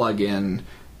doesn't plug in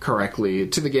correctly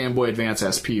to the Game Boy Advance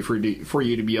SP for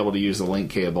you to be able to use the link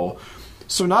cable.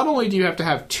 So not only do you have to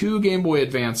have two Game Boy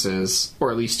Advances,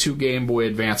 or at least two Game Boy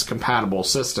Advance compatible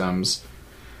systems,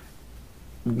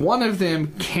 one of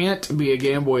them can't be a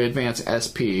Game Boy Advance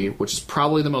SP, which is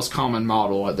probably the most common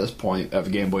model at this point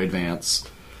of Game Boy Advance.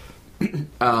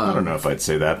 I don't know if I'd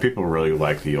say that. People really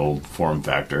like the old form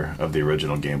factor of the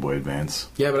original Game Boy Advance.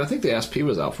 Yeah, but I think the SP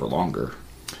was out for longer.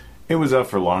 It was out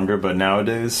for longer, but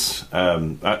nowadays, I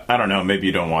don't know, maybe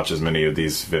you don't watch as many of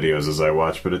these videos as I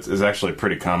watch, but it's actually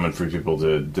pretty common for people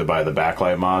to buy the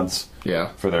backlight mods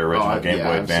for their original Game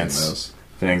Boy Advance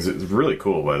things. It's really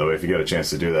cool, by the way, if you get a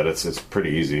chance to do that. It's pretty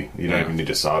easy. You don't even need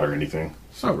to solder anything.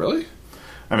 Oh, really?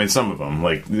 I mean, some of them.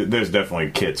 Like, there's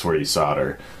definitely kits where you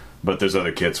solder, but there's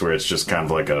other kits where it's just kind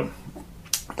of like a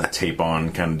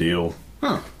tape-on kind of deal.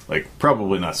 Huh. Like,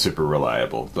 probably not super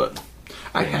reliable, but...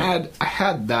 I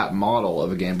had that model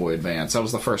of a Game Boy Advance. That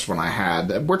was the first one I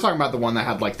had. We're talking about the one that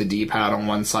had like the D-pad on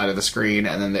one side of the screen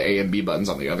and then the A and B buttons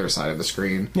on the other side of the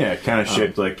screen. Yeah, kind of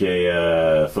shaped like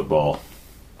a football.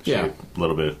 Yeah, a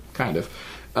little bit. Kind of.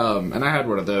 And I had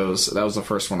one of those. That was the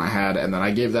first one I had, and then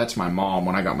I gave that to my mom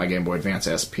when I got my Game Boy Advance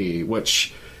SP,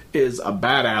 which is a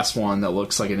badass one that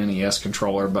looks like an NES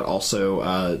controller, but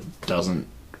also doesn't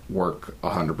work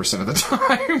 100% of the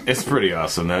time. It's pretty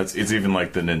awesome. It's even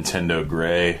like the Nintendo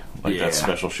gray, like that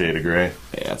special shade of gray.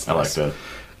 Yeah, it's nice. I like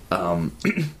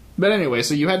that. But anyway,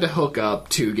 so you had to hook up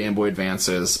two Game Boy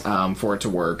Advances for it to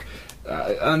work.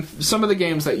 some of the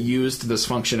games that used this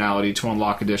functionality to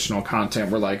unlock additional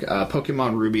content were like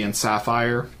Pokemon Ruby and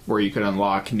Sapphire, where you could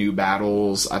unlock new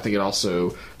battles. I think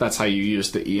that's how you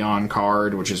used the Eon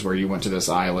card, which is where you went to this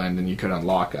island and you could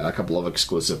unlock a couple of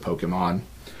exclusive Pokemon.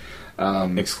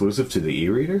 Exclusive to the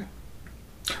e-reader?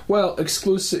 Well,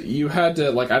 exclusive. You had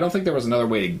to I don't think there was another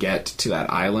way to get to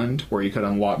that island where you could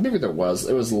unlock. Maybe there was.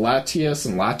 It was Latios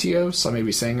and Latios. I may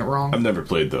be saying it wrong. I've never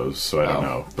played those, so I don't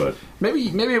know. But maybe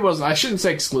it wasn't. I shouldn't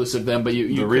say exclusive then. But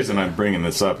the reason I'm bringing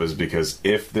this up is because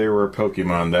if there were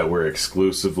Pokemon that were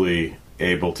exclusively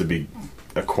able to be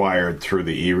acquired through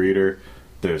the e-reader,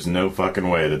 there's no fucking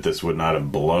way that this would not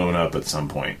have blown up at some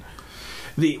point.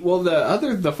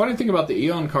 The funny thing about the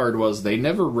Eon card was they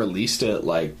never released it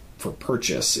for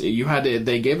purchase.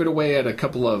 They gave it away at a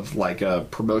couple of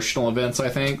promotional events, I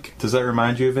think. Does that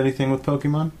remind you of anything with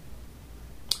Pokemon?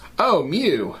 Oh,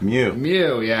 Mew,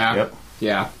 yeah. Yep.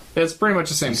 Yeah. It's pretty much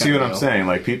the same. See what I'm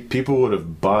saying? People would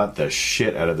have bought the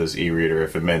shit out of this e-reader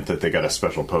if it meant that they got a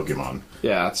special Pokemon.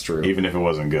 Yeah, that's true. Even if it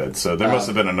wasn't good. So there must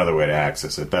have been another way to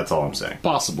access it. That's all I'm saying.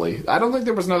 Possibly. I don't think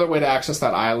there was another way to access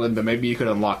that island, but maybe you could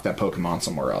unlock that Pokemon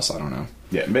somewhere else. I don't know.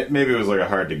 Yeah, maybe it was a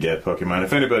hard-to-get Pokemon.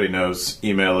 If anybody knows,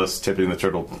 email us,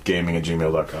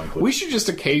 tippingtheturtlegaming@gmail.com, please. We should just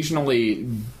occasionally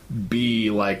be,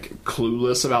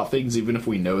 clueless about things, even if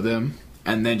we know them,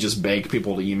 and then just beg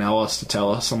people to email us to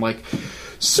tell us. I'm like,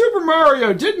 Super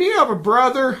Mario, didn't he have a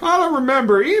brother? I don't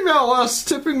remember. Email us,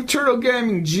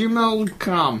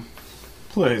 tippingtheturtlegaming@gmail.com.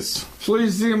 Please.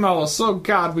 Please email us. Oh,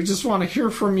 God, we just want to hear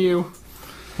from you.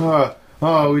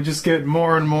 We just get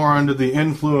more and more under the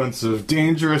influence of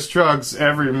dangerous drugs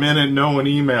every minute no one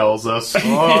emails us.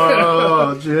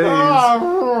 Oh, jeez.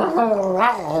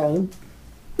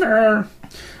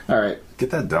 All right.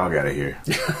 Get that dog out of here.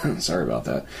 Sorry about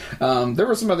that. There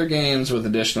were some other games with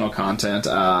additional content.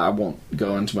 I won't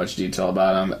go into much detail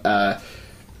about them.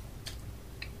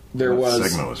 That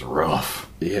segment was rough.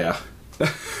 Yeah.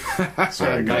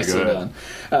 Sorry, nicely done.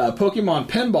 Pokemon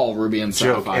Pinball Ruby and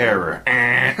Sapphire. Joke error.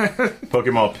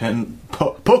 Pokemon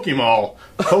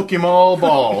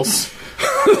balls.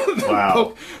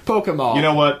 Wow. Pokemon. You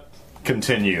know what?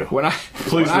 Continue.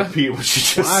 Please repeat what you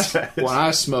just said. When I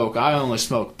smoke, I only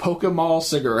smoke Pokemon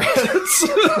cigarettes.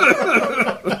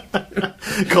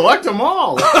 Collect them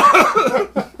all.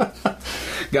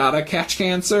 Gotta catch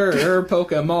cancer,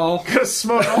 Pokemon. Gotta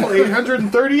smoke all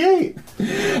 838.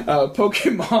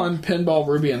 Pokemon Pinball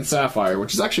Ruby and Sapphire,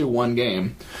 which is actually one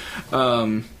game.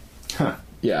 Yeah.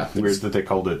 Weird that they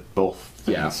called it both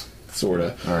things. Yeah, sort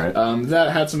of. All right.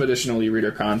 That had some additional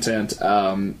e-reader content.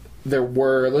 There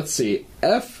were, let's see,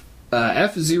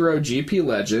 F-Zero GP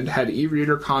Legend had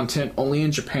e-reader content only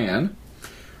in Japan.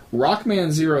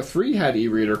 Rockman 03 had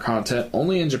e-reader content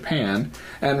only in Japan.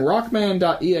 And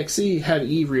Rockman.exe had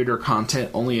e-reader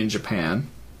content only in Japan.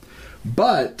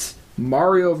 But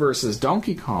Mario vs.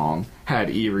 Donkey Kong had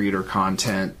e-reader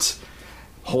content,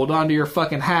 hold on to your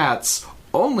fucking hats,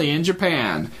 only in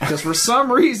Japan. Because for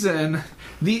some reason,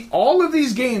 all of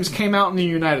these games came out in the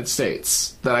United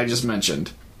States that I just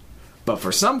mentioned. But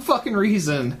for some fucking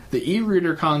reason, the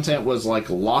e-reader content was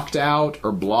locked out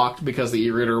or blocked because the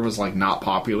e-reader was not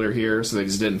popular here, so they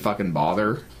just didn't fucking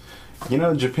bother. You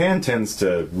know, Japan tends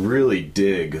to really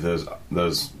dig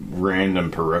those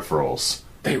random peripherals.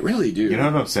 They really do. You know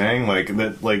what I'm saying?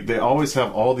 They always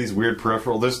have all these weird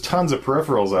peripherals. There's tons of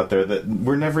peripherals out there that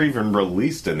were never even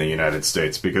released in the United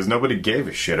States because nobody gave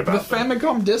a shit about them. The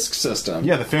Famicom Disk System.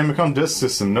 Yeah, the Famicom Disk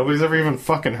System. Nobody's ever even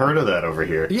fucking heard of that over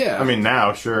here. Yeah. I mean,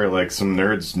 now, sure, some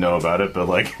nerds know about it, but,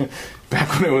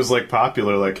 back when it was,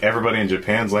 popular, everybody in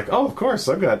Japan's oh, of course,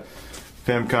 I've got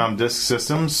Famicom Disk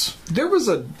Systems. There was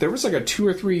a 2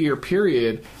 or 3 year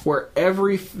period where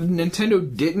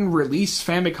Nintendo didn't release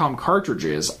Famicom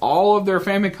cartridges. All of their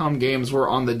Famicom games were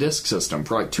on the disk system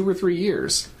for 2 or 3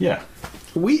 years. Yeah.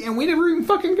 We never even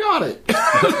fucking got it.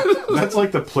 That's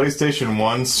like the PlayStation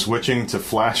 1 switching to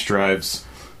flash drives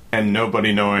and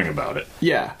nobody knowing about it.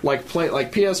 Yeah,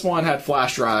 PS1 had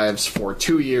flash drives for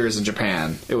 2 years in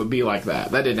Japan. It would be like that.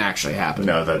 That didn't actually happen.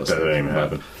 No, that didn't even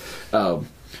happen.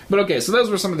 But okay, so those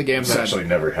were some of the games that actually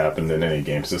never happened in any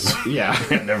game system. Yeah.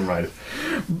 Never mind.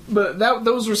 But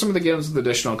those were some of the games with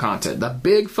additional content. The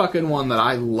big fucking one that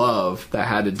I love that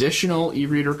had additional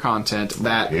e-reader content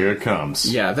that... Here it comes.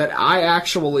 Yeah, that I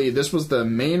actually... This was the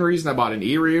main reason I bought an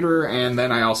e-reader, and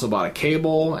then I also bought a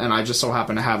cable, and I just so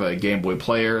happened to have a Game Boy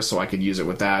player, so I could use it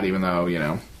with that, even though,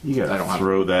 You gotta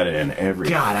throw that in every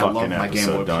fucking episode, God, I love my Game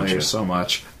Boy player so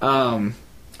much.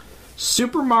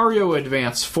 Super Mario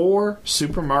Advance 4,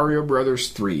 Super Mario Brothers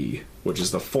 3, which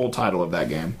is the full title of that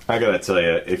game. I gotta tell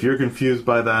you, if you're confused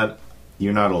by that,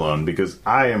 you're not alone, because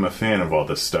I am a fan of all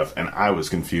this stuff, and I was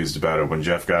confused about it when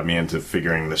Jeff got me into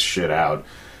figuring this shit out.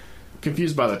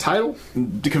 Confused by the title?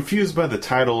 Confused by the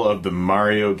title of the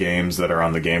Mario games that are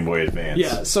on the Game Boy Advance.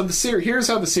 Yeah, so here's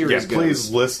how the series goes. Please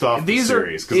list off These the are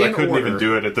series, because I couldn't order. even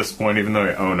do it at this point, even though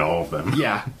I own all of them.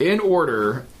 Yeah, in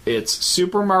order, it's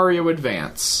Super Mario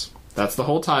Advance. That's the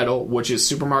whole title, which is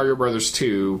Super Mario Bros.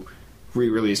 2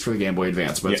 re-released for the Game Boy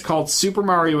Advance. But it's called Super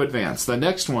Mario Advance. The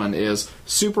next one is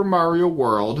Super Mario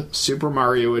World, Super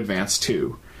Mario Advance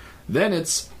 2. Then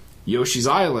it's Yoshi's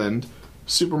Island,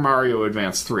 Super Mario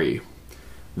Advance 3.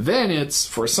 Then it's,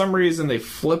 for some reason, they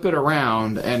flip it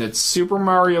around, and it's Super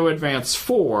Mario Advance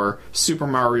 4, Super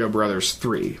Mario Bros.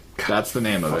 3. That's the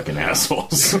name of it. Fucking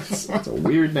assholes. It's a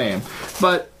weird name.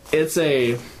 But it's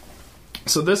a...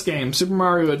 So this game, Super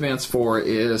Mario Advance 4,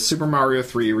 is Super Mario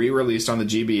 3 re-released on the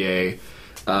GBA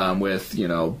with, you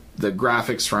know, the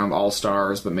graphics from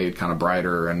All-Stars, but made kind of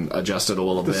brighter and adjusted a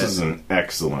little bit. This is an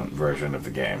excellent version of the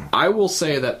game. I will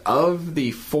say that of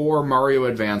the 4 Mario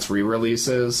Advance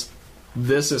re-releases,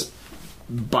 this is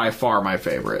by far my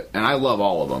favorite. And I love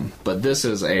all of them. But this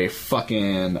is a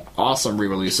fucking awesome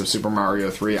re-release of Super Mario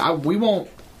 3. I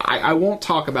won't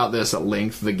talk about this at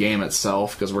length, the game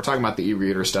itself, because we're talking about the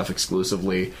e-reader stuff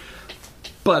exclusively.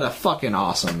 But a fucking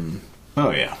awesome...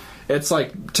 Oh, yeah. It's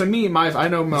like, to me, I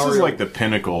know Mario... This is like the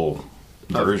pinnacle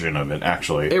version of it,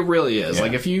 actually. It really is. Yeah.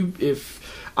 Like,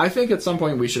 if I think at some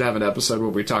point we should have an episode where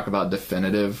we talk about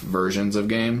definitive versions of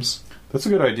games. That's a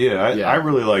good idea. Yeah. I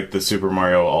really like the Super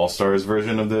Mario All-Stars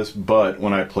version of this, but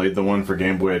when I played the one for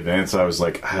Game Boy Advance, I was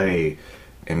like, I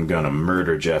am gonna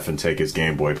murder Jeff and take his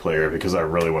Game Boy player because I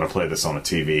really want to play this on a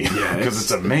TV. Yeah, because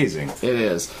it's amazing. It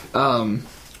is.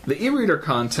 The e-reader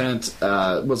content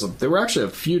there were actually a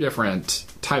few different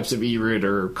types of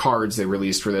e-reader cards they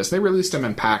released for this. They released them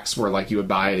in packs where like you would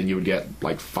buy it and you would get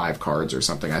like 5 cards or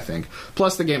something, I think.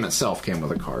 Plus the game itself came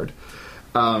with a card.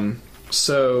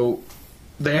 So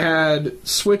they had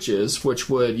switches which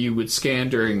you would scan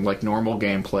during like normal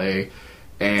gameplay,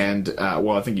 and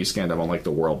I think you scanned them on like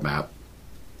the world map.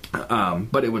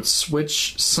 But it would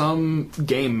switch some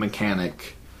game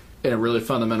mechanic in a really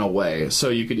fundamental way. So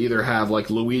you could either have, like,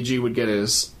 Luigi would get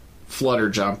his flutter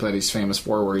jump that he's famous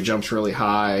for, where he jumps really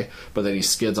high, but then he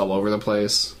skids all over the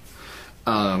place.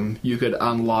 You could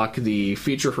unlock the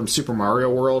feature from Super Mario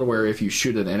World, where if you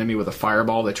shoot an enemy with a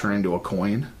fireball, they turn into a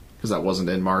coin. Because that wasn't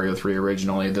in Mario 3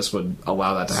 originally. This would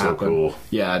allow that to happen. So cool.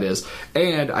 Yeah, it is.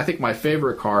 And I think my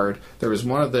favorite card, there was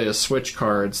one of the Switch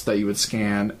cards that you would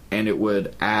scan, and it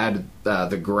would add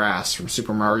the grass from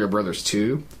Super Mario Bros.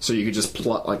 2. So you could just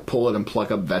pull it and pluck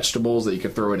up vegetables that you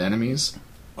could throw at enemies.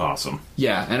 Awesome.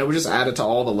 Yeah, and it would just add it to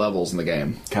all the levels in the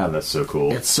game. God, that's so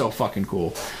cool. It's so fucking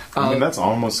cool. I mean, that's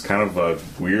almost kind of a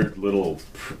weird little,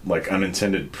 like,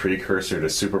 unintended precursor to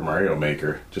Super Mario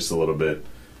Maker, just a little bit.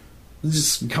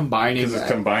 Just combining... Because it's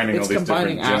combining all these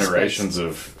different aspects. generations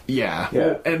of...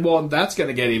 Yeah. Well, that's going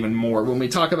to get even more. When we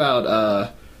talk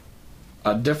about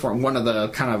one of the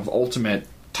kind of ultimate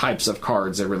types of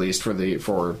cards they released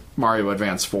for Mario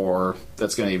Advance 4,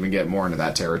 that's going to even get more into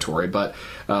that territory. But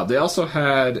they also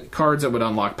had cards that would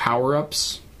unlock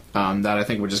power-ups that I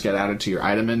think would just get added to your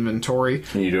item inventory.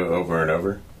 Can you do it over and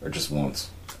over? Or just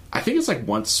once? I think it's like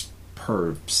once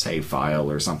per save file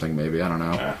or something, maybe. I don't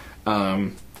know. Yeah.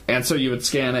 And so you would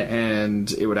scan it,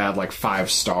 and it would add like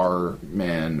 5-star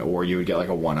men, or you would get like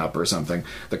a 1-up or something.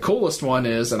 The coolest one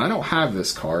is, and I don't have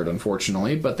this card,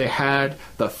 unfortunately, but they had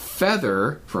the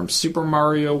feather from Super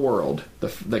Mario World,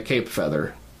 the cape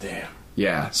feather. Damn.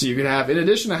 Yeah, so you could have, in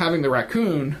addition to having the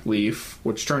raccoon leaf,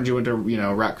 which turns you into,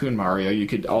 Raccoon Mario, you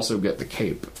could also get the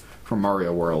cape from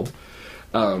Mario World.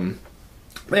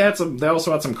 They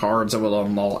also had some cards that would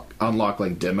unlock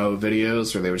like demo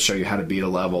videos, where they would show you how to beat a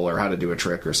level or how to do a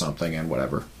trick or something and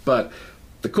whatever. But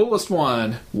the coolest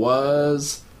one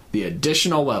was the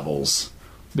additional levels,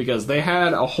 because they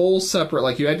had a whole separate,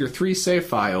 like, you had your 3 save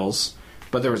files,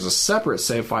 but there was a separate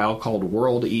save file called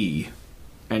World E,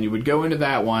 and you would go into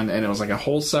that one, and it was like a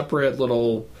whole separate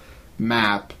little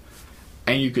map,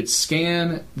 and you could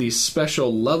scan these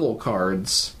special level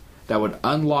cards that would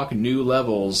unlock new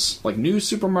levels, like new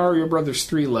Super Mario Bros.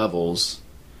 3 levels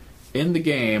in the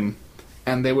game,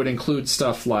 and they would include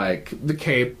stuff like the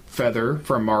cape feather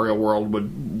from Mario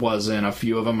World was in a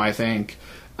few of them, I think.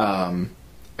 And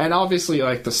obviously,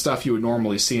 like, the stuff you would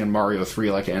normally see in Mario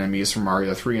 3, like enemies from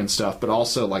Mario 3 and stuff, but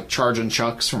also, like, Chargin'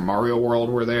 Chucks from Mario World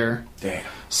were there. Damn.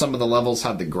 Some of the levels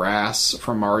had the grass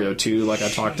from Mario 2, like I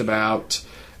talked about.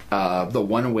 The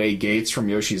one-way gates from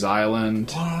Yoshi's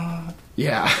Island. What?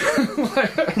 Yeah.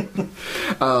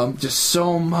 Just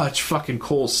so much fucking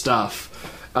cool stuff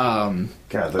God,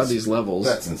 of these levels.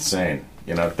 That's insane.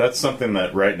 You know, that's something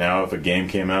that right now, if a game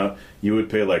came out, you would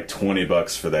pay like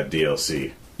 $20 for that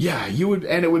DLC. Yeah, you would,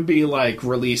 and it would be like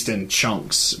released in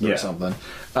chunks or something.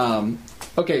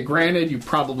 Okay, granted, you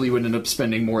probably would end up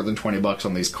spending more than $20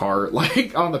 on these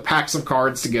like on the packs of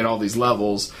cards to get all these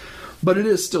levels, but it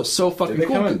is still so fucking Did they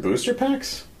cool. come in booster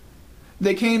packs?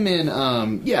 They came in,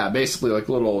 basically like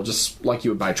little, just like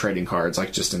you would buy trading cards,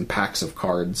 like just in packs of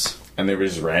cards. And they were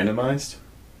just randomized?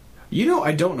 You know,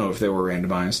 I don't know if they were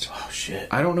randomized. Oh, shit.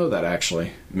 I don't know that,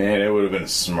 actually. Man, it would have been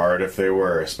smart if they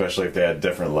were, especially if they had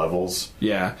different levels.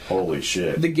 Yeah. Holy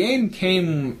shit. The game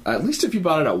came, at least if you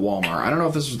bought it at Walmart. I don't know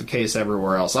if this was the case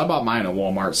everywhere else. I bought mine at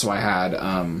Walmart, so I had,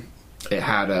 it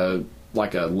had a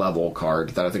level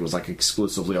card that I think was like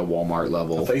exclusively a Walmart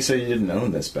level. I thought you said you didn't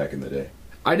own this back in the day.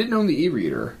 I didn't own the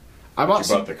e-reader. You bought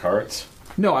the cards?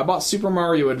 No, I bought Super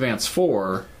Mario Advance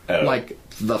 4, like,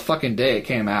 the fucking day it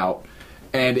came out,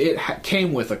 and it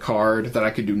came with a card that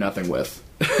I could do nothing with,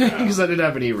 because I didn't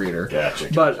have an e-reader. Gotcha.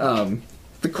 But,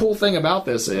 the cool thing about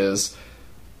this is,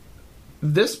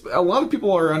 a lot of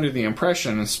people are under the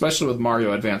impression, especially with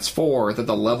Mario Advance 4, that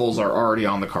the levels are already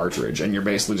on the cartridge, and you're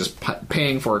basically just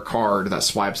paying for a card that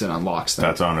swipes and unlocks them.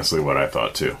 That's honestly what I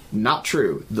thought, too. Not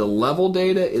true. The level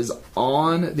data is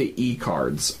on the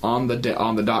e-cards, on the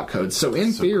dot codes. So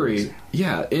in theory,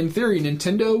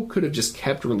 Nintendo could have just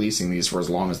kept releasing these for as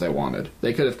long as they wanted.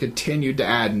 They could have continued to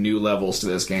add new levels to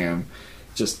this game,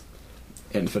 just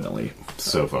infinitely.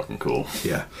 So fucking cool.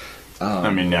 Yeah. I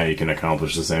mean, now you can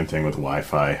accomplish the same thing with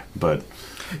Wi-Fi, but...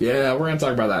 Yeah, we're going to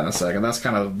talk about that in a second. That's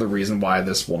kind of the reason why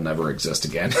this will never exist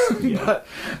again. Yeah.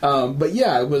 But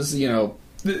yeah, it was,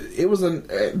 it was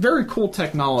a very cool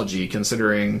technology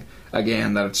considering,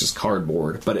 again, that it's just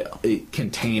cardboard, but it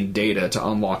contained data to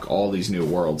unlock all these new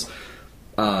worlds.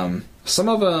 Some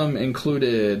of them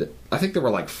included, I think there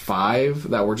were like 5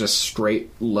 that were just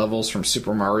straight levels from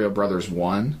Super Mario Brothers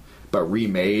 1, but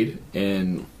remade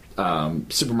in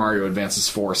Super Mario Advances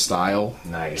 4 style.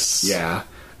 Nice. Yeah.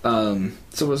 So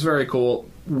it was very cool.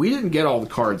 We didn't get all the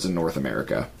cards in North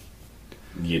America.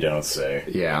 You don't say.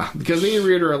 Yeah, because the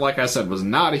e-reader, like I said, was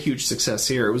not a huge success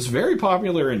here. It was very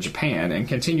popular in Japan and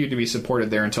continued to be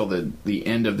supported there until the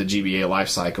end of the GBA life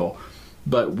cycle.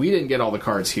 But we didn't get all the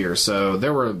cards here, so we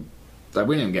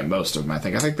didn't get most of them, I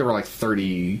think. I think there were like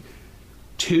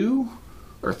 32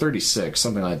 or 36,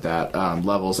 something like that,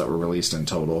 levels that were released in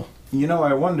total. You know,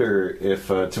 I wonder if,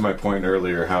 to my point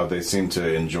earlier, how they seem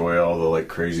to enjoy all the, like,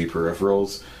 crazy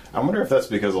peripherals. I wonder if that's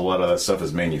because a lot of that stuff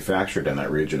is manufactured in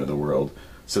that region of the world,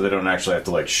 so they don't actually have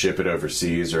to, like, ship it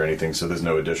overseas or anything, so there's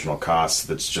no additional cost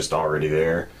that's just already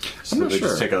there. So I'm not they sure.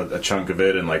 just take a chunk of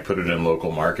it and, like, put it in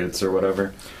local markets or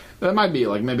whatever. That might be,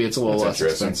 like, maybe it's a little That's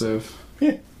less interesting. expensive.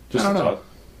 Yeah, just I don't a know.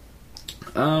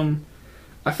 thought.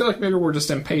 I feel like maybe we're just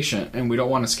impatient and we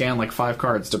don't want to scan like 5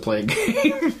 cards to play a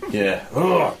game. Yeah.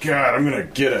 Oh, God, I'm going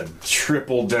to get a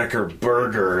triple-decker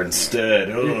burger instead.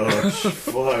 Oh,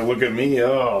 fuck, look at me.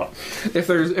 Oh. If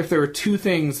there are 2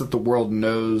 things that the world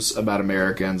knows about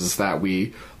Americans, is that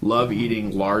we love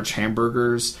eating large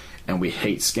hamburgers and we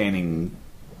hate scanning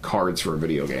cards for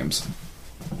video games.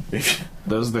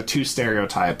 Those are the 2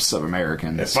 stereotypes of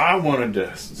Americans. If I wanted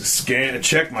to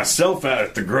check myself out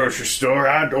at the grocery store,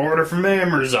 I'd order from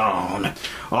Amazon.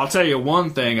 I'll tell you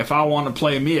one thing, if I want to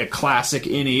play me a classic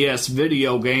NES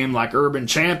video game like Urban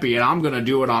Champion, I'm going to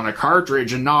do it on a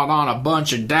cartridge and not on a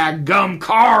bunch of daggum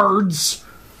cards.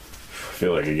 I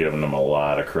feel like you're giving them a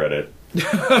lot of credit.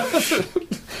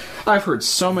 I've heard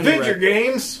so many... Video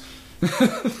games!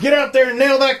 Get out there and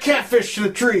nail that catfish to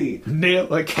the tree!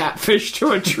 Nail a catfish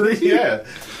to a tree? Yeah.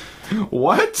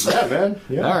 What? Yeah, man.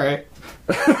 Yeah. All right.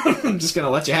 I'm just going to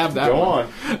let you have that Go one.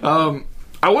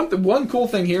 on. The one cool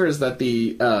thing here is that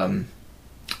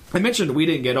I mentioned we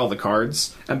didn't get all the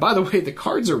cards, and by the way, the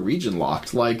cards are region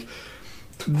locked. Like,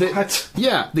 What?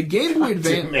 Yeah, the Game Boy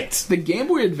damn Advance. it. The Game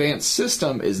Boy Advance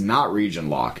system is not region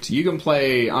locked. You can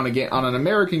play on an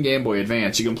American Game Boy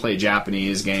Advance. You can play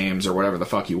Japanese games or whatever the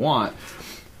fuck you want.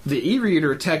 The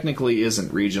e-reader technically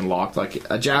isn't region locked. Like,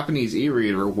 a Japanese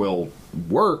e-reader will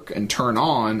work and turn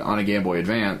on a Game Boy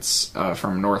Advance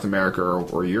from North America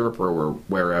or Europe or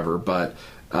wherever, but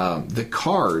the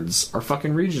cards are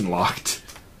fucking region locked.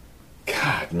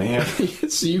 God, man.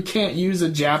 So you can't use a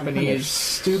Japanese...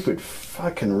 Stupid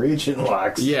fucking region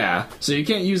locks. Yeah, so you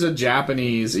can't use a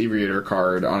Japanese e-reader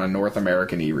card on a North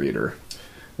American e-reader.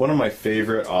 One of my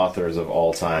favorite authors of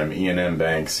all time, Ian M.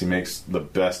 Banks, he makes the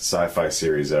best sci-fi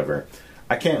series ever.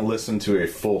 I can't listen to a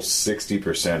full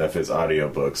 60% of his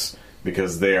audiobooks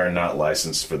because they are not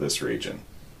licensed for this region.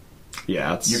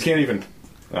 Yeah, it's... You can't even...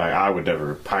 I would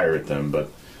never pirate them, but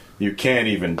you can't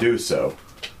even do so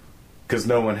Because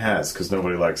no one has. Because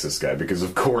nobody likes this guy. Because,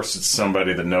 of course, it's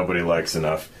somebody that nobody likes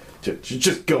enough.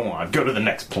 Just go on. Go to the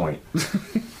next point.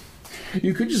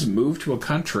 You could just move to a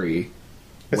country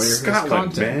It's where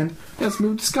Scotland, man. Yeah, let's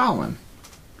move to Scotland.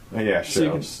 Yeah, So sure. you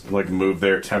I'll can- just, like, move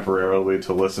there temporarily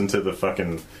to listen to the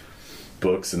fucking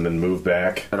books and then move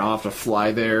back. And I'll have to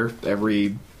fly there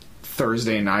every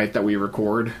Thursday night that we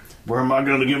record. Where am I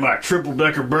going to get my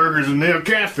triple-decker burgers and nail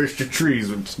catfish to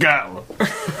trees in Scotland?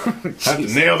 Have to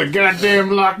nail the goddamn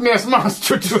Loch Ness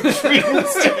Monster to a tree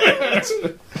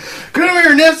instead. Come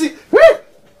here, Nessie! Woo!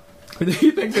 Do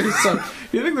you think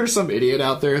there's some idiot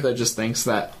out there that just thinks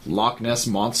that Loch Ness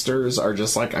monsters are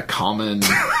just like a common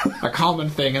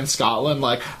thing in Scotland?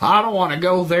 Like, I don't want to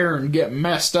go there and get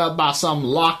messed up by some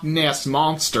Loch Ness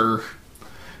monster.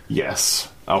 Yes.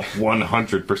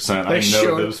 100%. I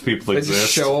know those people They exist.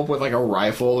 just show up with like a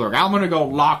rifle. They're like, I'm gonna go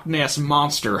Loch Ness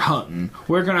monster hunting.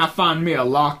 We're gonna find me a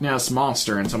Loch Ness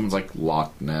monster, and someone's like,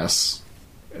 Loch Ness.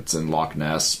 It's in Loch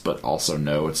Ness, but also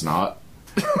no, it's not.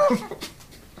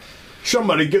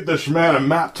 Somebody get this man a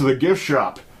map to the gift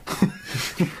shop.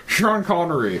 Sean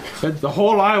Connery. It's the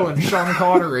whole island, Sean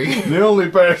Connery. The only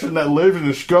person that lives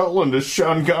in Scotland is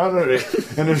Sean Connery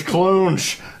and his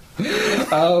clones.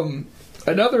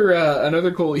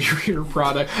 Another cool e-reader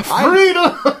product.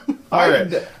 Freedom!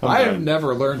 Alright. I have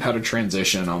never learned how to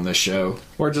transition on this show.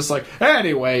 We're just like,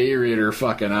 anyway, e-reader,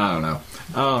 fucking, I don't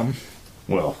know.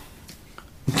 Well,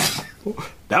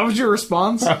 That was your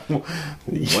response?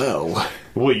 well,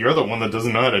 you're the one that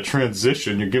doesn't know how to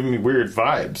transition. You're giving me weird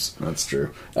vibes. That's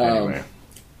true. Anyway.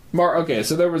 Okay,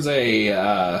 so there was a,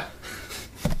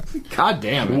 God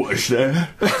damn it.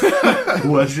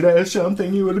 Was that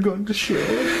something you were going to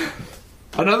share?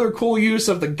 Another cool use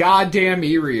of the goddamn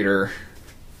e-reader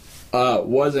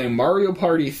was a Mario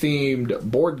Party themed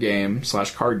board game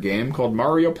 / card game called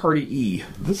Mario Party E.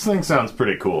 This thing sounds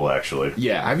pretty cool, actually.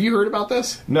 Yeah, have you heard about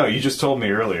this? No, you just told me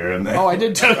earlier. And Oh, I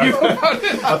did tell you about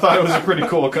it. I thought it was a pretty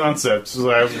cool concept, so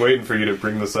I was waiting for you to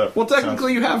bring this up. Well,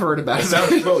 technically you have heard about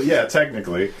it. Well, yeah,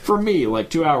 technically. For me, like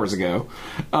 2 hours ago.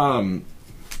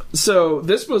 So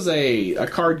this was a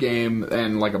card game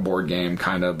and like a board game,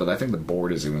 kind of, but I think the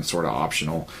board is even sort of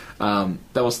optional,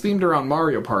 that was themed around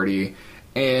Mario Party.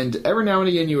 And every now and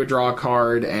again you would draw a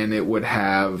card and it would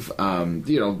have,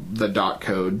 the dot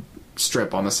code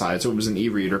strip on the side. So it was an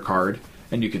e-reader card.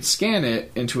 And you could scan it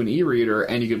into an e-reader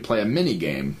and you could play a mini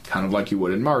game, kind of like you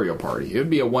would in Mario Party. It would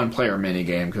be a one-player mini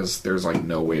game because there's like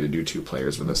no way to do 2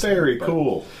 players with this. Very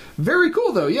cool. Very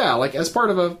cool, though, yeah. Like, as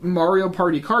part of a Mario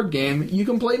Party card game, you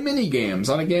can play mini games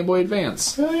on a Game Boy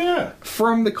Advance. Oh, yeah.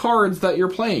 From the cards that you're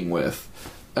playing with.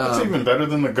 That's even better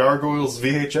than the Gargoyles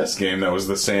VHS game that was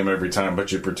the same every time,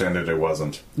 but you pretended it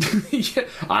wasn't. Yeah,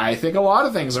 I think a lot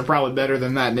of things are probably better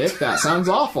than that, Nick. That sounds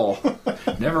awful.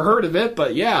 Never heard of it,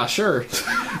 but yeah, sure.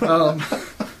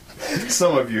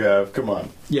 Some of you have. Come on.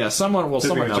 Yeah, someone out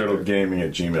there.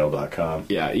 TippingTurtleGaming@gmail.com.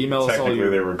 Yeah, email us all Technically, your...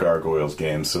 they were Gargoyles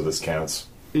games, so this counts.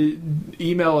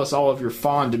 Email us all of your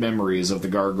fond memories of the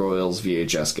Gargoyles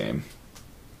VHS game.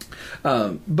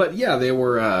 But yeah, they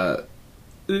were...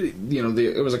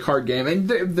 it was a card game, and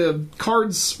the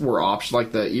cards were optional.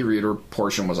 Like the e-reader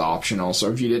portion was optional, so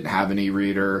if you didn't have an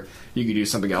e-reader, you could do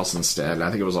something else instead. I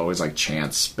think it was always like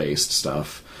chance-based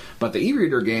stuff. But the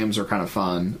e-reader games are kind of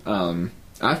fun.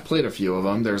 I've played a few of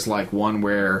them. There's like one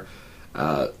where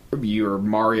you're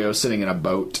Mario sitting in a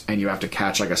boat, and you have to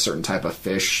catch like a certain type of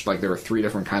fish. Like there are 3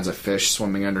 different kinds of fish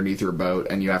swimming underneath your boat,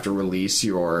 and you have to release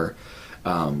your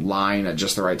line at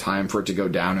just the right time for it to go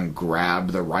down and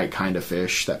grab the right kind of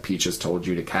fish that Peach has told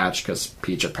you to catch, because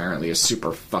Peach apparently is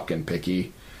super fucking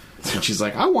picky. And she's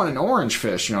like, I want an orange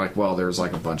fish. And you're like, well, there's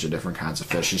like a bunch of different kinds of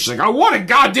fish. And she's like, I want a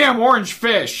goddamn orange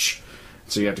fish!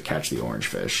 So you have to catch the orange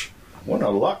fish. What a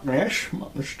Loch Ness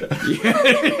monster.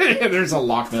 Yeah, there's a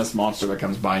Loch Ness monster that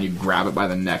comes by and you grab it by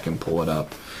the neck and pull it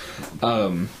up.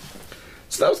 So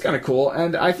that was kind of cool.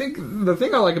 And I think the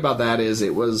thing I like about that is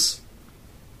it was...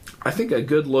 I think a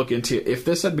good look into if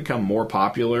this had become more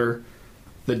popular,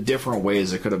 the different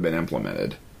ways it could have been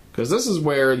implemented. Because this is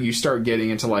where you start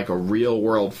getting into like a real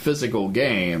world physical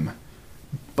game,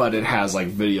 but it has like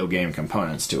video game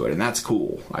components to it, and that's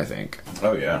cool, I think.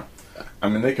 Oh, yeah. I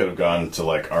mean, they could have gone to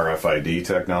like RFID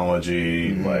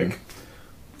technology, like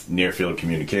near field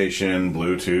communication,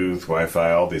 Bluetooth,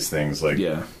 Wi-Fi, all these things. Like,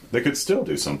 Yeah. They could still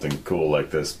do something cool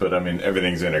like this, but I mean,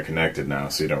 everything's interconnected now,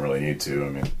 so you don't really need to. I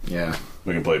mean, Yeah.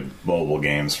 we can play mobile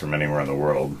games from anywhere in the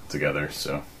world together,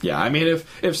 so. Yeah, I mean,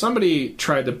 if somebody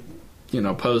tried to,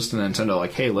 pose to Nintendo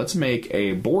like, hey, let's make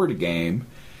a board game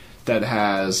that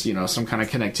has, some kind of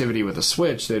connectivity with a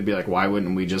Switch, they'd be like, why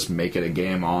wouldn't we just make it a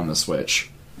game on the Switch?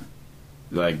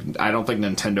 Like, I don't think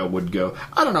Nintendo would go...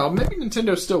 I don't know, maybe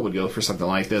Nintendo still would go for something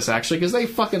like this, actually, because they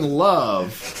fucking love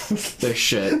this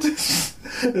shit.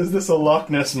 Is this a Loch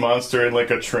Ness Monster in, like,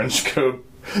 a trench coat?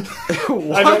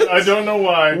 I don't know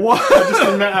why. What?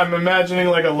 I'm imagining,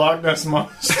 like, a Loch Ness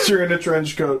Monster in a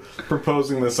trench coat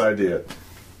proposing this idea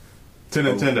to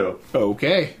Nintendo.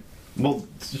 Okay. Well,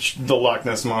 the Loch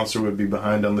Ness Monster would be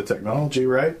behind on the technology,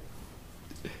 right?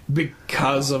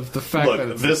 Because of the fact that...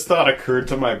 Look, this thought occurred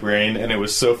to my brain, and it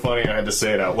was so funny I had to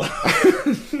say it out loud.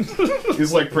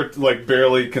 He's like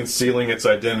barely concealing its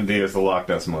identity as the Loch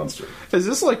Ness Monster. Is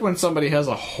this like when somebody has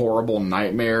a horrible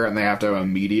nightmare and they have to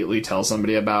immediately tell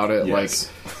somebody about it?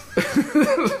 Yes.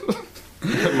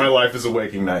 Like, my life is a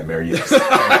waking nightmare, yes.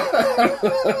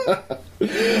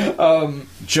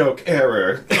 Joke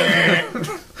error.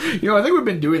 You know, I think we've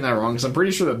been doing that wrong, because I'm pretty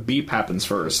sure the beep happens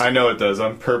first. I know it does.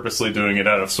 I'm purposely doing it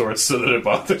out of sorts so that it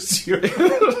bothers you.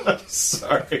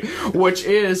 Sorry. Which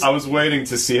is... I was waiting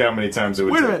to see how many times it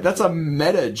would Wait a take. minute, that's a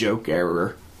meta joke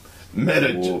error.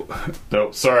 Meta...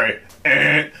 No, sorry.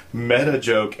 Meta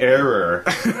joke error.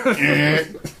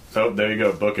 Oh, there you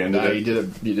go. Bookended it.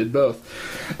 You did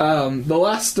both. The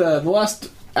last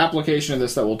application of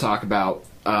this that we'll talk about,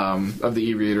 of the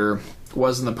e-reader,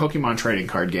 was in the Pokemon trading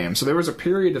card game. So there was a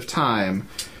period of time...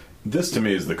 This, to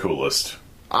me, is the coolest.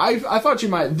 I thought you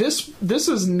might... This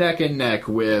is neck and neck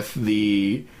with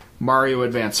the Mario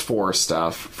Advance 4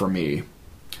 stuff for me.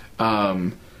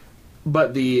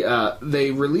 But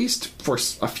they released for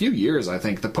a few years, I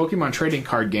think, the Pokemon trading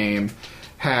card game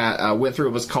went through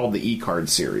what was called the E-card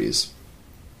series.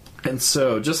 And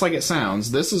so, just like it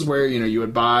sounds, this is where, you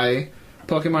would buy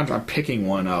Pokemon... I'm picking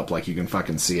one up like you can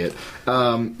fucking see it.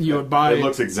 You would buy... It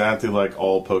looks exactly like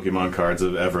all Pokemon cards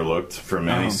have ever looked from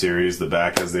any series. The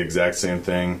back has the exact same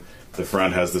thing. The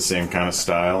front has the same kind of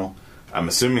style. I'm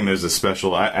assuming there's a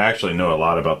special... I actually know a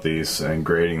lot about these and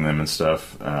grading them and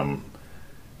stuff.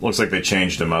 Looks like they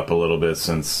changed them up a little bit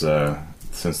since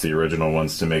the original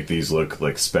ones to make these look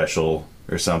like special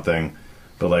or something.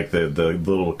 But like the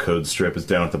little code strip is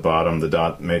down at the bottom, the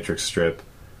dot matrix strip.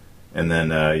 And then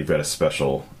you've got a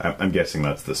special... I'm guessing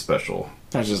that's the special.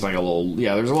 That's just like a little...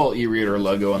 Yeah, there's a little e-reader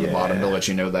logo on the bottom to let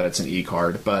you know that it's an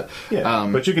e-card. But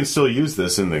but you can still use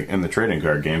this in the trading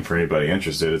card game for anybody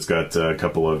interested. It's got a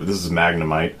couple of... This is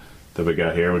Magnemite that we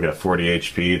got here. We got 40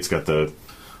 HP. It's got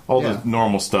all the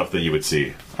normal stuff that you would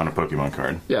see on a Pokemon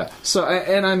card. Yeah. So,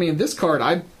 and I mean, this card,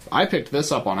 I picked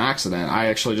this up on accident. I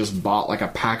actually just bought like a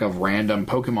pack of random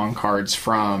Pokemon cards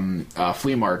from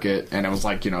Flea Market, and it was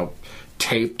like,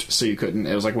 taped so you couldn't...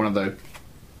 It was like one of the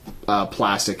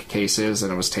plastic cases,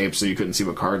 and it was taped so you couldn't see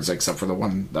what cards except for the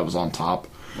one that was on top.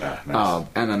 Nice.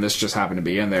 And then this just happened to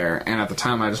be in there, and at the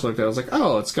time I just looked at it, I was like,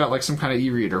 oh, it's got like some kind of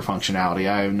e-reader functionality.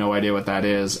 I have no idea what that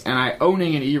is, and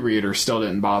owning an e-reader still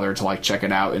didn't bother to like check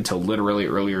it out until literally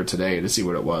earlier today to see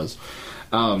what it was.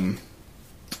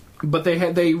 But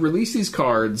they released these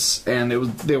cards, and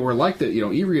they were like the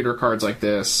e-reader cards like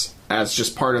this as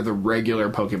just part of the regular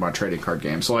Pokemon trading card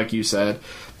game. So like you said,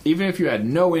 even if you had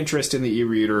no interest in the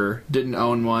e-reader, didn't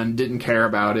own one, didn't care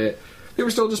about it, they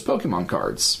were still just Pokemon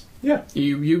cards. Yeah.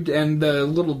 You and the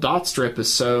little dot strip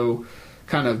is so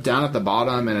kind of down at the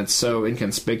bottom, and it's so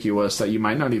inconspicuous that you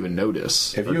might not even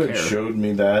notice. If you had showed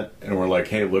me that and were like,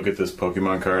 hey, look at this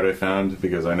Pokemon card I found,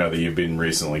 because I know that you've been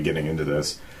recently getting into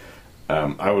this,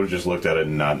 I would have just looked at it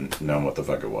and not known what the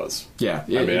fuck it was. Yeah.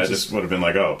 I just would have been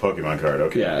like, oh, Pokemon card,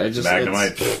 okay. Yeah,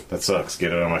 Magnemite, that sucks.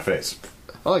 Get it on my face.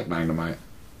 I like Magnemite.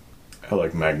 I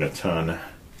like Magneton.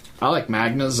 I like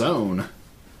Magnezone.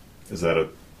 Is that a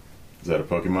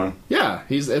Pokemon? Yeah,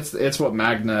 it's what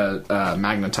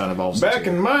Magneton evolves Back into.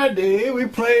 in my day, we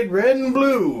played Red and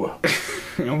Blue.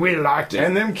 And we liked it.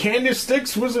 And them candy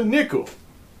sticks was a nickel.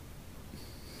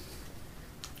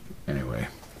 Anyway.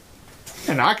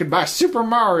 And I could buy Super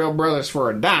Mario Brothers for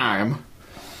a dime.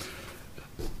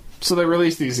 So they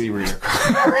released these e-reader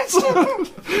cards.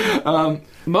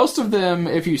 Most of them,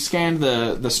 if you scanned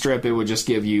the strip, it would just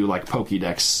give you like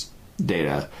Pokédex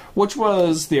data, which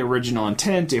was the original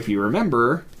intent, if you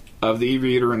remember, of the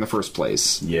e-reader in the first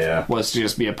place. Yeah. Was to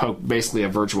just be basically a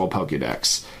virtual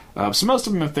Pokédex. So most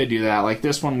of them, if they do that, like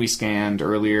this one we scanned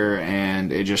earlier,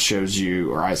 and it just shows you,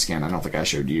 or I scanned, I don't think I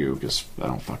showed you, because I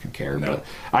don't fucking care, but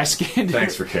I scanned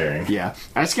Thanks for caring. Yeah.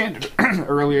 I scanned it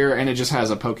earlier, and it just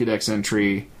has a Pokédex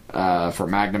entry for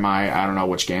Magnemite. I don't know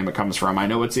which game it comes from. I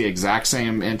know it's the exact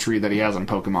same entry that he has on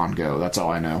Pokemon Go. That's all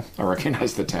I know. I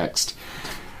recognize the text.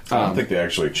 I don't think they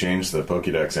actually changed the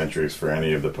Pokédex entries for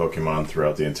any of the Pokemon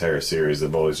throughout the entire series.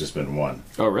 They've always just been one.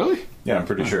 Oh, really? Yeah, I'm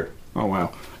pretty sure. Oh,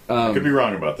 wow. I could be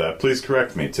wrong about that. Please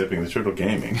correct me.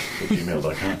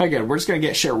 Tippingtheturtlegaming@gmail.com. Again, we're just going to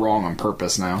get shit wrong on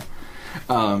purpose now.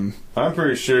 I'm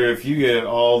pretty sure if you get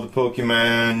all the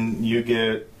Pokemon, you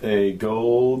get a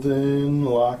golden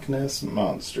Loch Ness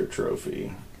Monster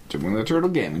trophy. Jim the Turtle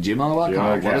Game, gmail.com.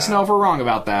 Yeah, Let us know if we're wrong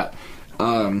about that.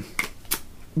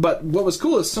 But what was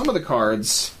cool is some of the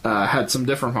cards had some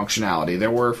different functionality.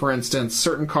 There were, for instance,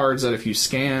 certain cards that if you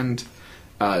scan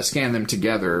them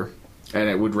together, and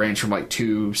it would range from like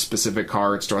 2 specific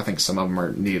cards to I think some of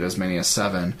them need as many as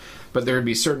 7. But there would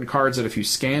be certain cards that if you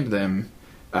scanned them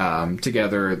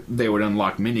together, they would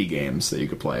unlock mini games that you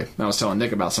could play. And I was telling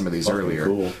Nick about some of these earlier.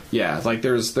 Cool. Yeah, like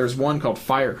there's one called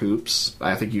Fire Hoops.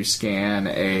 I think you scan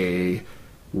a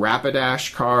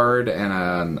Rapidash card and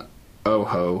an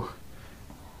Ho-Oh.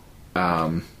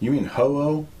 You mean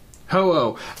Ho-Oh?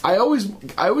 Ho-Oh. I always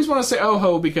want to say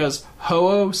Oh-Ho because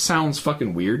Ho-Oh sounds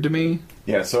fucking weird to me.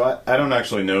 Yeah, so I don't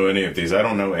actually know any of these. I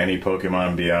don't know any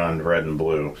Pokemon beyond Red and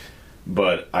Blue.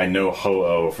 But I know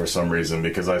Ho-Oh for some reason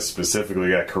because I specifically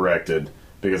got corrected.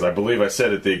 Because I believe I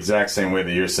said it the exact same way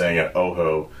that you're saying it,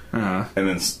 Oh-Ho. Uh-huh. And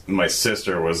then my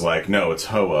sister was like, no, it's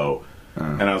Ho-Oh.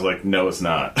 And I was like, no, it's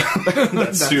not.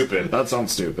 That's stupid. That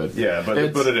sounds stupid. Yeah, but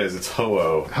it is. It's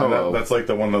Ho-Oh. Ho-Oh. That's like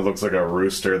the one that looks like a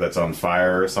rooster that's on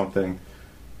fire or something.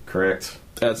 Correct?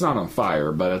 It's not on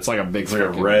fire, but it's like a big It's like a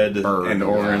fucking red bird, and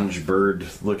orange bird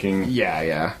looking.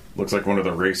 Yeah. Looks like one of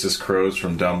the racist crows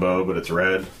from Dumbo, but it's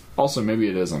red. Also, maybe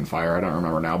it is on fire. I don't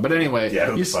remember now. But anyway, Yeah,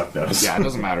 who the fuck knows? Yeah, it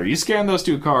doesn't matter. You scan those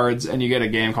 2 cards, and you get a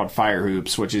game called Fire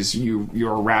Hoops, which is you're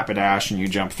a Rapidash, and you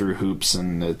jump through hoops,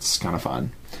 and it's kind of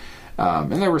fun.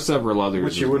 And there were several others.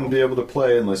 Which you wouldn't be able to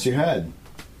play unless you had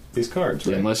these cards,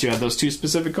 right? Unless you had those 2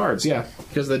 specific cards, yeah.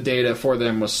 Because the data for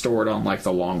them was stored on, like,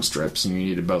 the long strips, and you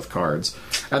needed both cards.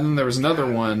 And then there was another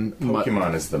one...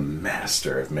 Pokemon is the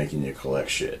master of making you collect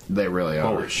shit. They really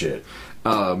are. Holy shit.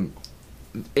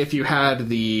 If you had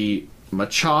the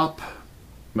Machop,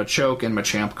 Machoke, and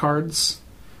Machamp cards,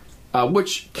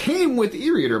 which came with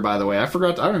e-reader, by the way. I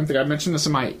don't even think I mentioned this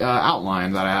in my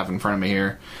outline that I have in front of me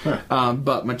here. Huh.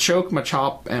 But Machoke,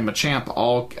 Machop, and Machamp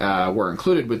all were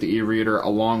included with the e-reader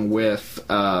along with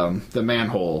the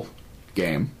Manhole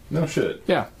game. No shit.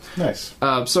 Yeah. Nice.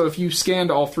 So if you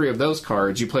scanned all 3 of those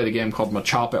cards, you played a game called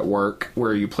Machop at Work,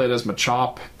 where you played as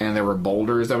Machop, and there were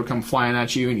boulders that would come flying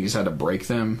at you, and you just had to break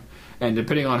them. And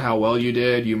depending on how well you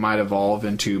did, you might evolve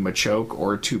into Machoke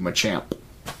or to Machamp.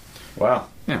 Wow.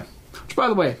 Yeah. Which, by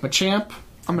the way, Machamp,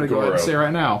 I'm going to go ahead and Goro. say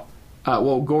right now.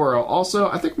 Goro. Also,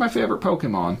 I think my favorite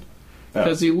Pokemon.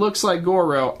 Because he looks like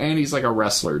Goro, and he's like a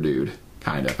wrestler dude.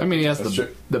 Kind of. I mean, he has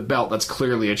the belt that's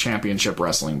clearly a championship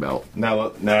wrestling belt.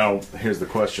 Now, here's the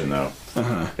question, though.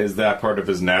 Uh-huh. Is that part of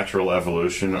his natural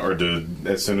evolution, or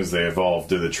as soon as they evolve,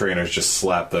 do the trainers just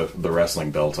slap the wrestling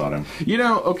belt on him? You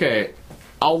know, okay,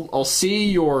 I'll see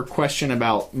your question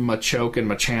about Machoke and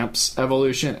Machamp's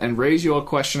evolution and raise you a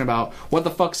question about what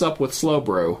the fuck's up with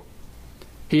Slowbro.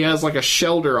 He has like a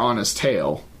shelter on his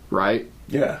tail, right?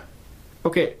 Yeah.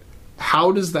 Okay,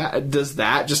 how does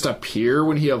that just appear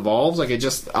when he evolves? Like it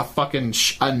just a fucking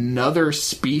another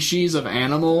species of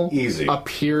animal Easy.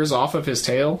 appears off of his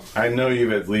tail? I know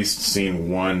you've at least seen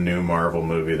one new Marvel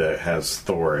movie that has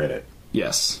Thor in it.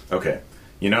 Yes. Okay.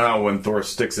 You know how when Thor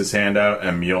sticks his hand out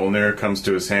and Mjolnir comes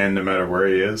to his hand no matter where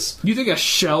he is? You think a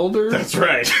shelter? That's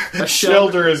right. A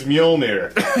Shelter is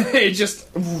Mjolnir. It just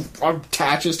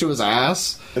attaches to his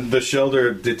ass? The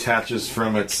shelter detaches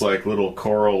from its like little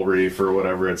coral reef or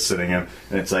whatever it's sitting in,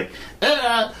 and it's like,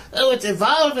 oh, it's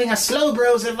evolving. A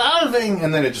Slowbro's evolving,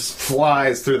 and then it just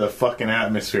flies through the fucking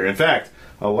atmosphere. In fact,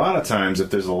 a lot of times,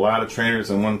 if there's a lot of trainers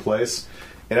in one place,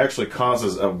 it actually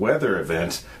causes a weather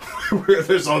event where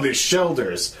there's all these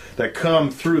shelters that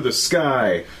come through the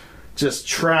sky, just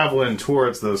traveling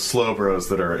towards those Slowbros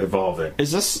that are evolving.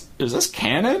 Is this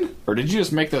canon, or did you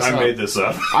just make this up? I made this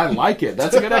up. I like it.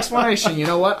 That's a good explanation. You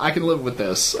know what? I can live with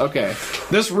this. Okay.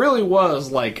 This really was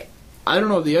like, I don't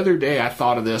know, the other day I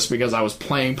thought of this because I was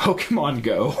playing Pokemon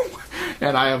Go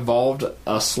and I evolved a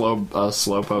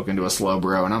Slowpoke into a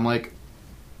Slowbro, and I'm like,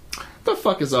 the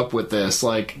fuck is up with this?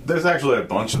 Like, There's actually a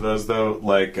bunch of those though,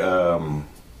 like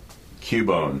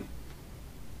Cubone.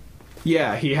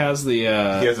 yeah, he has the He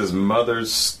has his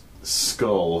mother's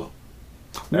skull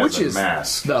which as a is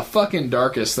mask. the fucking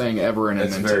darkest thing ever in a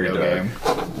It's very Nintendo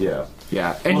dark. game. Yeah.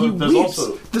 Yeah, and Well, he there's weeps.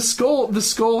 also- The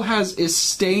skull is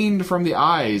stained from the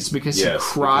eyes because Yes,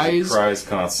 he cries because he cries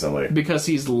constantly. because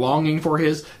he's longing for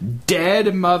his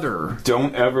dead mother.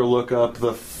 Don't ever look up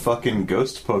the fucking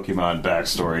ghost Pokemon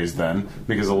backstories then,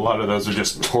 because a lot of those are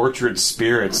just tortured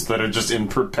spirits that are just in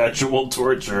perpetual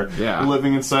torture, Yeah.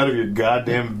 living inside of your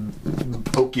goddamn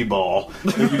Pokeball.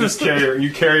 And you just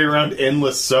carry around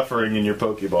endless suffering in your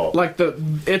Pokeball. Like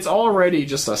it's already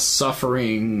just a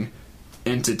suffering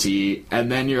entity,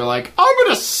 and then you're like, I'm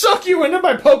gonna suck you into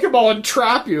my Pokeball and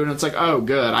trap you, and it's like, oh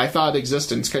good, I thought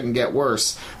existence couldn't get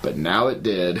worse, but now it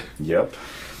did. Yep.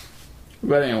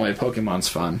 But anyway, Pokemon's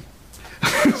fun.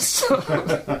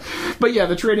 But yeah,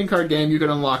 the trading card game, you could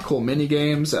unlock cool mini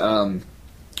games.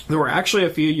 There were actually a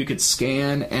few you could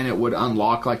scan, and it would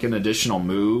unlock like an additional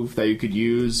move that you could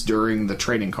use during the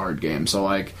trading card game. So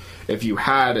like, if you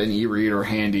had an e-reader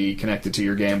handy connected to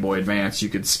your Game Boy Advance, you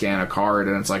could scan a card,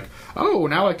 and it's like, oh,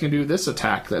 now I can do this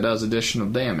attack that does additional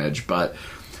damage. But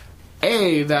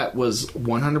A, that was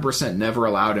 100% never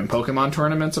allowed in Pokemon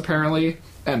tournaments, apparently.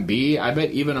 And B, I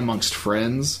bet even amongst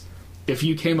friends, if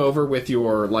you came over with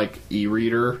your, like,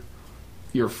 e-reader,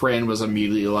 your friend was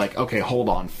immediately like, okay, hold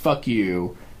on, fuck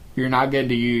you. You're not getting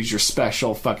to use your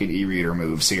special fucking e-reader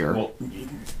moves here. Well,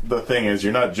 the thing is,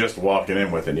 you're not just walking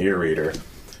in with an e-reader.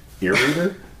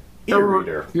 E-reader?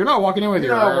 E-reader. You're not walking in with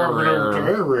your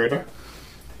e-reader.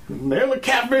 Nail a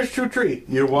catfish to a tree.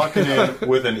 You're walking in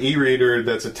with an e-reader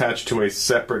that's attached to a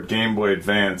separate Game Boy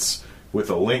Advance with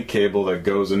a link cable that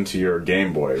goes into your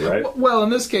Game Boy, right? Well, in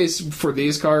this case, for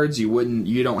these cards,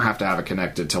 you don't have to have it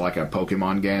connected to like a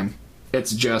Pokemon game.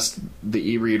 It's just the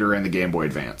e-reader and the Game Boy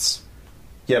Advance.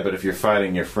 Yeah, but if you're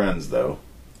fighting your friends, though.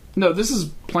 No, this is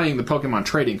playing the Pokemon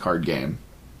trading card game.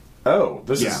 Oh,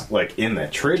 this is like in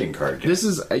that trading card game. This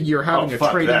is you're having a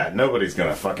fuck trading. That. Nobody's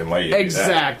gonna fucking let you.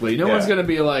 Exactly. Do that. No one's gonna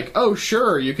be like, oh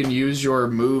sure, you can use your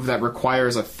move that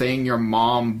requires a thing your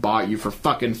mom bought you for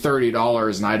fucking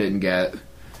 $30 and I didn't get.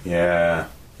 Yeah.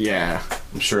 Yeah.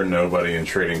 I'm sure nobody in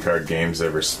trading card games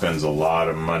ever spends a lot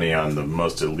of money on the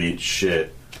most elite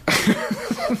shit.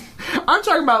 I'm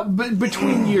talking about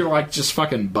between your like just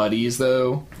fucking buddies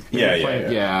though.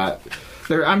 Yeah.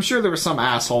 I'm sure there was some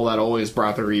asshole that always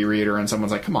brought their e-reader, and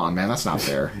someone's like, "Come on, man, that's not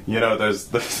fair." You know, there's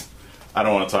I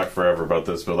don't want to talk forever about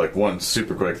this, but like one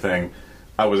super quick thing.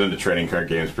 I was into trading card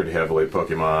games pretty heavily,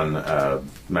 Pokemon,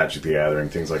 Magic the Gathering,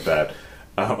 things like that.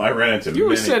 I ran into. You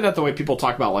always said that the way people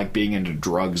talk about like being into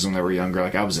drugs when they were younger.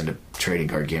 Like I was into trading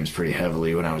card games pretty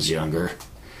heavily when I was younger.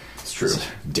 It's true. It's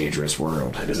a dangerous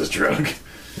world. It is a drug.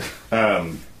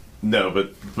 No,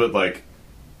 but like,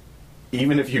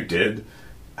 even if you did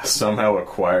somehow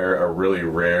acquire a really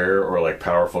rare or like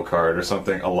powerful card or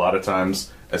something, a lot of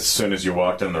times as soon as you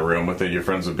walked in the room with it, your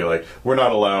friends would be like, we're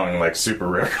not allowing like super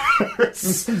rare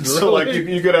cards. Really? So like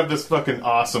you could have this fucking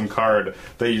awesome card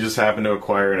that you just happen to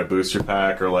acquire in a booster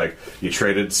pack, or like you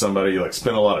traded somebody, you like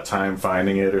spent a lot of time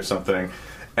finding it or something,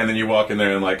 and then you walk in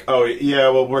there and like, oh yeah,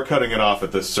 well we're cutting it off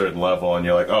at this certain level, and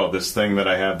you're like, oh, this thing that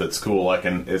I have that's cool,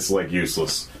 it's like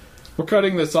useless. We're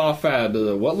cutting this off at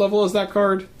what level is that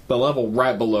card? The level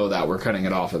right below that. We're cutting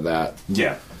it off at that.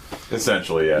 Yeah,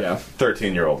 essentially, yeah.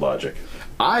 13-year-old logic.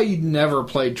 I never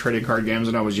played trading card games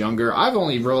when I was younger. I've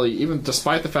only really, even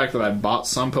despite the fact that I bought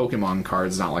some Pokemon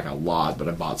cards, not like a lot, but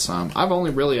I bought some, I've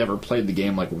only really ever played the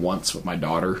game like once with my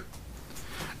daughter.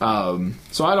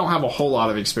 So I don't have a whole lot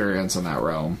of experience in that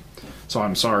realm. So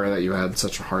I'm sorry that you had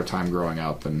such a hard time growing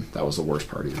up and that was the worst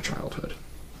part of your childhood.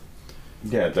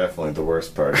 Yeah, definitely the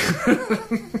worst part.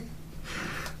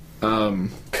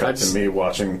 Cut to me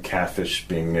watching catfish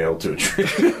being nailed to a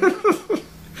tree.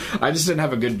 I just didn't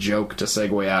have a good joke to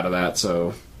segue out of that,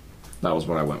 so that was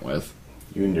what I went with.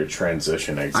 You and your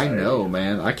transition anxiety. I know,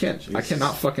 man. I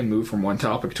cannot fucking move from one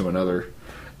topic to another.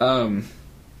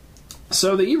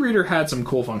 So the e-reader had some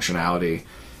cool functionality.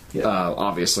 Yeah.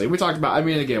 Obviously, we talked about. I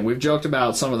mean, again, we've joked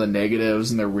about some of the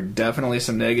negatives, and there were definitely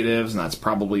some negatives, and that's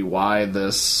probably why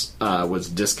this was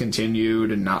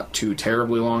discontinued, and not too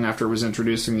terribly long after it was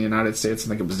introduced in the United States. I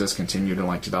think it was discontinued in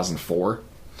like 2004.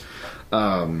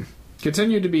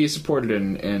 Continued to be supported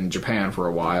in Japan for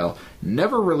a while.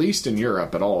 Never released in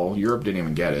Europe at all. Europe didn't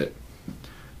even get it.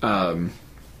 I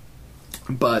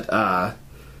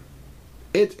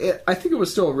think it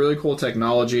was still a really cool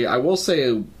technology. I will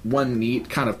say one neat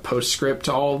kind of postscript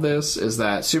to all of this is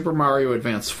that Super Mario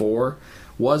Advance 4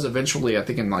 was eventually, I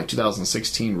think in like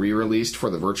 2016, re-released for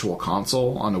the Virtual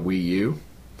Console on a Wii U.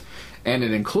 And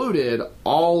it included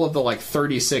all of the like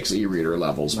 36 e-reader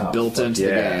levels built into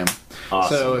the game.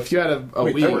 Awesome. So if you had a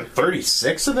Wait, Wii, there were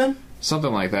 36 of them?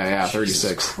 Something like that, yeah, 36.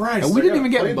 Jesus Christ, and we didn't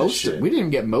even get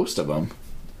most of them.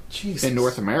 Jesus. In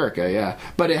North America, yeah.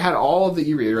 But it had all of the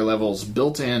e-reader levels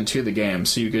built into the game,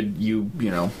 so you could,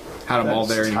 had them all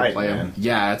there and you could play them.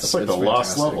 Yeah, that's like the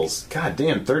lost levels. God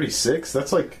damn, 36?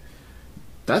 That's a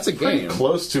pretty game.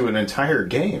 Close to an entire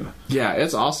game. Yeah,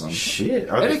 it's awesome. Shit,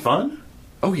 are they fun?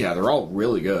 Oh yeah, they're all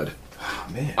really good. Oh,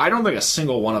 man. I don't think a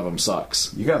single one of them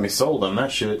sucks. You got me sold on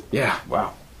that shit. Yeah.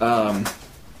 Wow.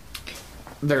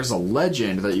 There's a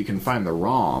legend that you can find the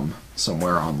ROM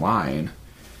somewhere online,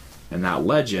 and that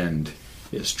legend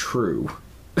is true.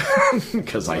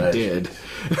 Because I did.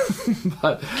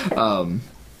 But,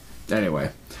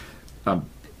 anyway.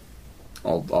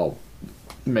 I'll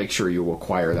make sure you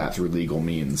acquire that through legal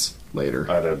means later.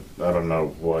 I don't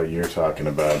know what you're talking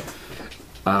about.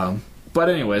 But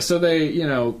anyway, so they,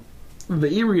 the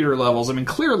e-reader levels, I mean,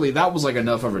 clearly that was like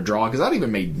enough of a draw, because that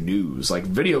even made news. Like,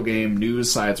 video game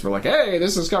news sites were like, hey,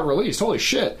 this has got released, holy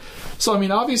shit. So, I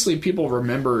mean, obviously people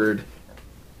remembered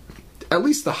at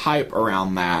least the hype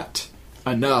around that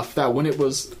enough that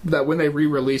when they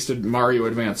re-released Mario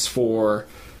Advance 4,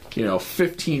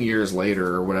 15 years later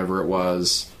or whatever it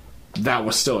was, that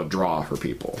was still a draw for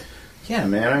people. Yeah,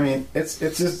 man, I mean, it's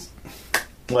just,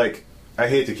 like, I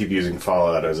hate to keep using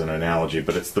Fallout as an analogy,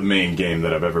 but it's the main game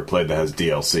that I've ever played that has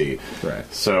DLC. Right.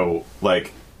 So,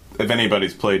 like, if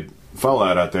anybody's played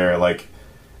Fallout out there, like,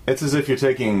 it's as if you're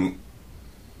taking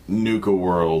Nuka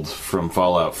World from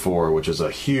Fallout 4, which is a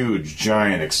huge,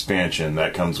 giant expansion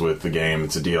that comes with the game.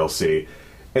 It's a DLC.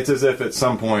 It's as if at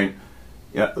some point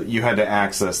you had to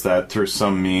access that through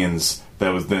some means that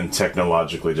was then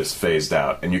technologically just phased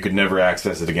out, and you could never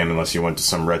access it again unless you went to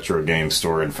some retro game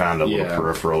store and found a little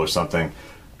peripheral or something.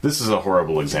 This is a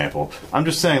horrible example. I'm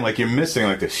just saying, like, you're missing,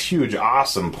 like, this huge,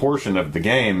 awesome portion of the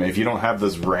game if you don't have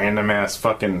this random-ass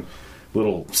fucking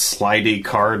little slidey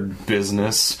card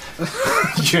business,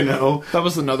 That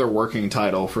was another working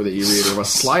title for the e-reader, was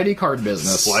Slidey Card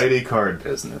Business. Slidey card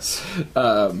business.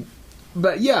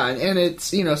 But yeah, and it's,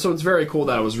 so it's very cool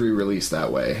that it was re-released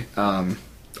that way.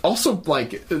 Also,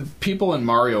 like, people in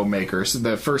Mario Maker, so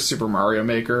the first Super Mario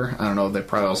Maker, I don't know, they've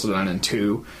probably also done in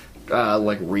 2,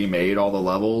 like, remade all the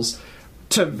levels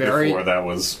to Before that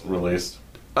was released?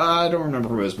 I don't remember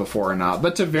if it was before or not,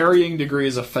 but to varying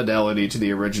degrees of fidelity to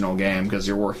the original game, because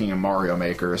you're working in Mario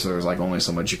Maker, so there's, like, only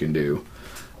so much you can do.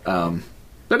 But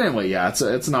anyway, yeah, it's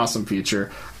an awesome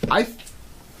feature.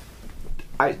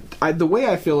 The way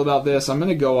I feel about this, I'm going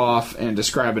to go off and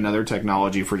describe another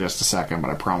technology for just a second, but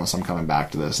I promise I'm coming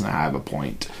back to this, and I have a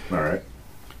point. All right.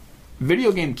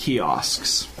 Video game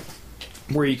kiosks,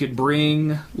 where you could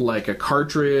bring, like, a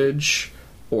cartridge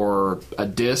or a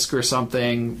disc or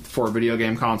something for a video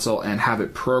game console and have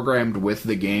it programmed with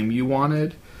the game you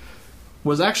wanted,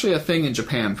 was actually a thing in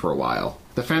Japan for a while.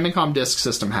 The Famicom Disk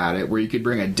System had it, where you could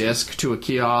bring a disc to a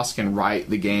kiosk and write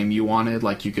the game you wanted.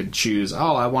 Like, you could choose,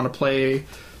 I want to play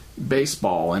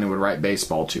baseball, and it would write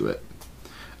baseball to it.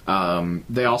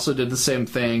 They also did the same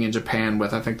thing in Japan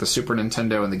with, I think, the Super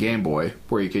Nintendo and the Game Boy,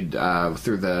 where you could,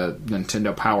 through the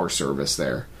Nintendo Power Service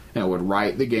there, and it would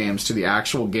write the games to the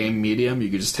actual game medium. You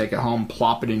could just take it home,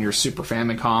 plop it in your Super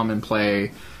Famicom, and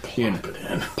play.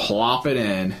 Plop it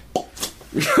in.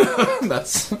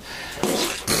 That's...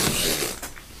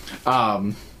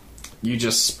 you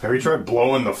just... Have you tried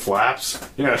blowing the flaps?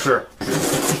 Yeah, sure.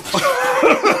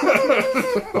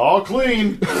 All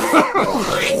clean.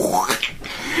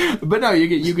 But no,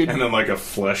 you could... And then, like, a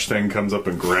flesh thing comes up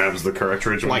and grabs the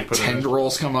cartridge. Like,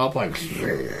 tendrils come up, like...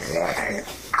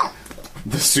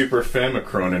 The Super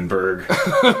Famicronenberg.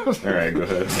 Alright, go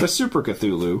ahead. The Super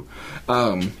Cthulhu.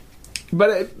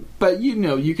 But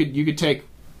you could take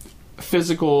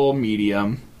physical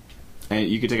medium... And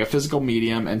you could take a physical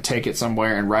medium and take it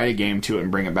somewhere and write a game to it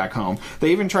and bring it back home.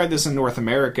 They even tried this in North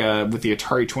America with the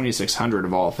Atari 2600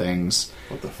 of all things.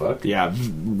 What the fuck? Yeah,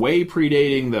 way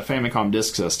predating the Famicom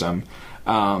Disk System.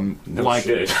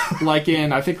 Shit. Like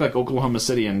in, I think, like Oklahoma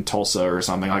City and Tulsa or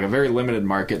something, like a very limited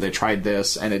market, they tried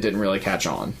this and it didn't really catch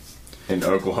on. In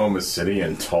Oklahoma City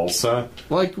and Tulsa?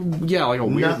 Like a weird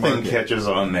Nothing market. catches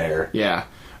on there. Yeah.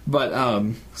 But,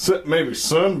 maybe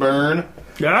sunburn.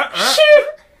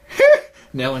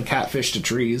 Nailing catfish to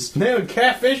trees. Nailing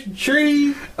catfish to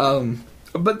trees.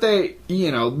 But they,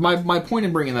 my point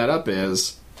in bringing that up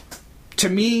is, to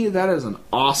me, that is an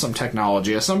awesome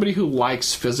technology. As somebody who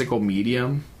likes physical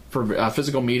medium for a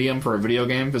video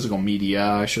game, physical media,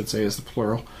 I should say, is the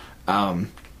plural.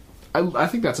 I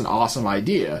think that's an awesome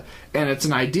idea, and it's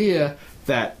an idea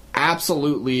that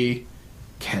absolutely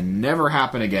can never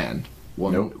happen again.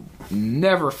 Well, nope.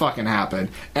 Never fucking happen.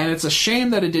 And it's a shame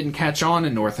that it didn't catch on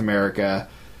in North America,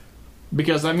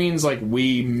 because that means, like,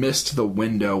 we missed the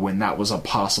window when that was a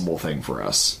possible thing for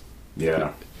us.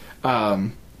 Yeah.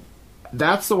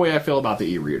 That's the way I feel about the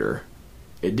e-reader.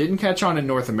 It didn't catch on in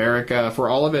North America. For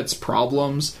all of its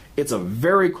problems, it's a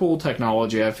very cool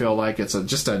technology, I feel like. It's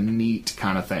just a neat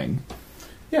kind of thing.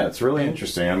 Yeah, it's really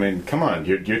interesting. I mean, come on.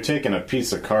 You're taking a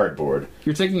piece of cardboard.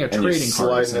 You're taking a and trading you're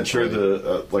card, sliding it through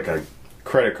the, like a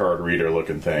credit card reader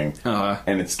looking thing.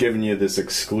 And it's giving you this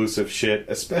exclusive shit,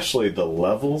 especially the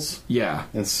levels. Yeah.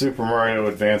 In Super Mario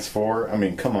Advance 4. I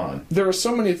mean, come on. There are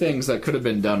so many things that could have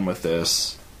been done with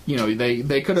this You know,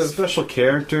 they could have... Special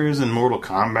characters in Mortal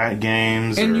Kombat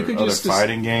games And or you could other just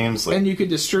fighting games. Like, and you could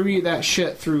distribute that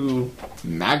shit through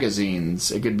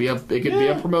magazines. It could be a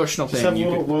promotional just thing.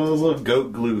 have one of those little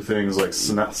goat glue things like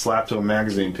slap to a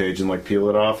magazine page and like peel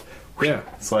it off. Yeah.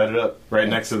 Slide it up right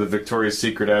next to the Victoria's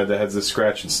Secret ad that has the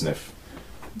scratch and sniff.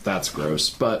 That's gross.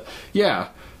 But, yeah.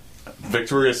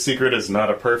 Victoria's Secret is not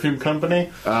a perfume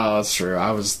company? Oh, that's true.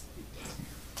 I was...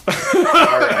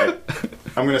 Alright.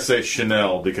 I'm going to say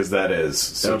Chanel because that is.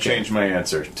 So Okay. change my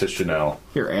answer to Chanel.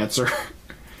 Your answer.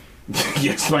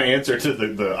 Yes, my answer to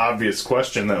the obvious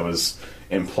question that was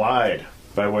implied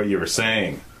by what you were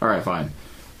saying. Alright, fine.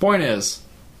 Point is...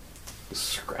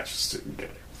 Scratch didn't get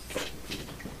it.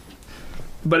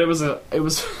 But it was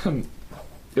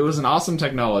an awesome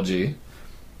technology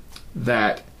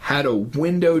that had a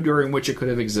window during which it could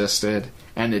have existed,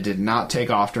 and it did not take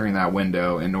off during that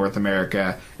window in North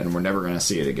America, and we're never going to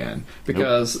see it again.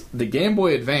 Because the Game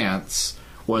Boy Advance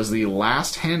was the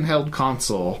last handheld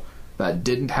console that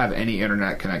didn't have any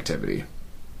internet connectivity.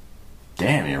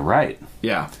 Damn, you're right.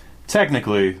 Yeah.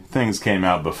 Technically, things came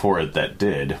out before it that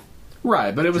did.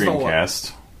 Right, but it was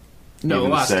Dreamcast. the even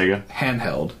last Sega.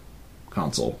 handheld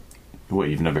console. What,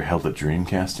 you've never held a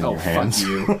Dreamcast in your hands?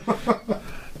 Fuck you.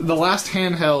 The last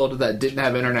handheld that didn't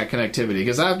have internet connectivity,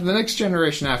 because the next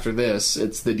generation after this,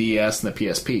 it's the DS and the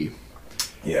PSP.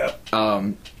 Yeah.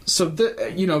 So,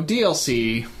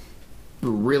 DLC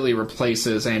really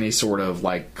replaces any sort of,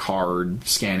 like, card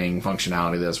scanning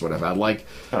functionality that's would have had. Like,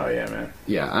 Oh, yeah, man.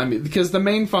 yeah, I mean, because the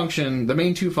main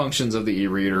two functions of the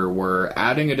e-reader were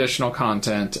adding additional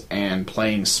content and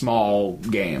playing small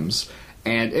games.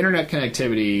 And internet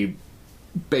connectivity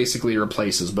basically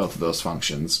replaces both of those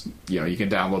functions. You know, you can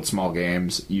download small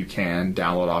games. You can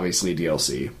download, obviously,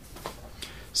 DLC.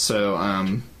 So,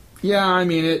 yeah, I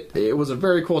mean, it was a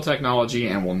very cool technology,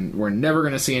 and we're never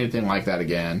going to see anything like that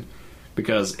again,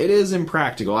 because it is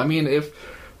impractical. I mean, if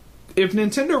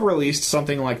Nintendo released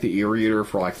something like the e-reader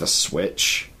for, like, the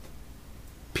Switch,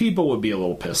 people would be a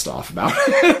little pissed off about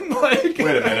it. Like,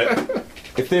 Wait a minute.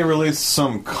 If they released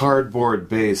some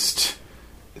cardboard-based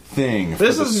thing for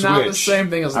This the is not the Switch, same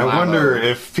thing as I Labo. wonder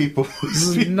if people... This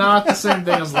is not the same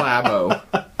thing as Labo.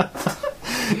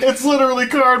 It's literally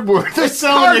cardboard. They're It's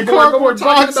selling you cardboard. cardboard We're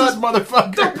talking boxes,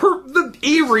 motherfucker. The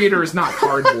e-reader is not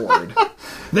cardboard.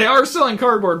 They are selling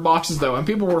cardboard boxes, though, and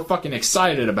people were fucking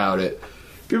excited about it.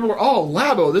 People were, oh,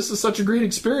 Labo, this is such a great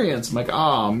experience. I'm like,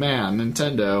 oh, man,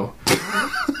 Nintendo.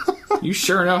 You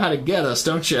sure know how to get us,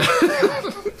 don't you?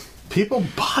 People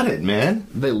bought it, man.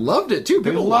 They loved it, too.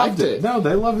 People loved it. No,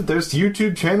 they love it. There's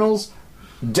YouTube channels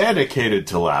dedicated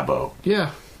to Labo.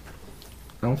 Yeah.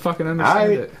 I don't fucking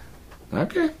understand it.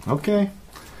 Okay. Okay.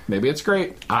 Maybe it's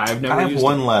great. I've never I have used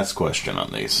one last question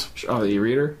on these. it. Oh, the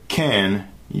e-reader? Can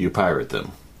you pirate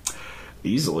them?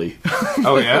 Easily.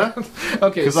 Oh, yeah?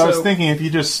 Okay, Because I was thinking if you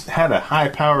just had a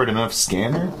high-powered enough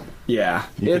scanner, yeah,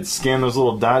 you could scan those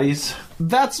little dotties.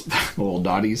 that's little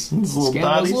dotties. Those little Scan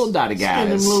dotties. those little dotty Scan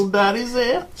guys. them little dotties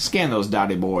there. Scan those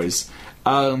dotty boys.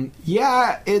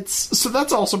 Yeah, so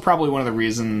that's also probably one of the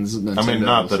reasons. I mean, Nintendo's-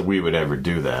 not that we would ever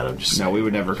do that. I'm just No, saying. we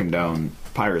would never condone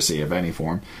piracy of any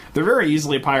form. They're very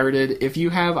easily pirated. If you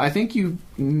have, I think you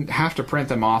have to print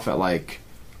them off at like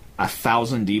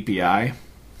 1,000 DPI.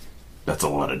 That's a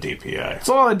lot of DPI. It's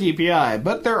a lot of DPI,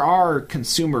 but there are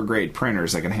consumer grade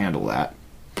printers that can handle that.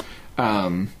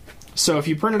 So if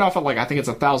you print it off at like, I think it's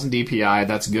 1,000 DPI,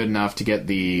 that's good enough to get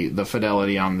the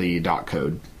fidelity on the dot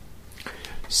code.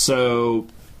 So,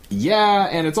 yeah,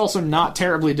 and it's also not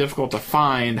terribly difficult to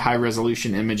find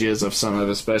high-resolution images of some of,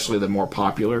 especially the more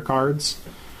popular cards.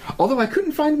 Although I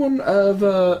couldn't find one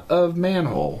of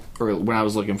Manhole or when I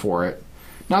was looking for it.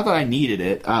 Not that I needed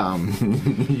it.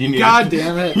 God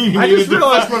damn it! I just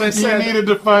realized what I said. You needed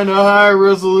to find a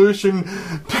high-resolution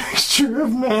picture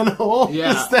of Manhole.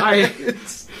 Yeah, Is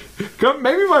that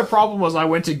maybe my problem was I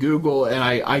went to Google and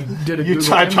I did a you Google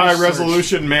typed image search.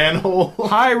 high-resolution Manhole.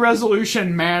 High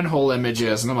resolution manhole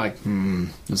images, and I'm like,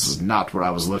 this is not what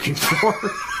I was looking for.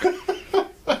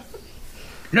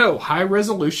 No, high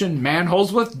resolution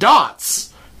manholes with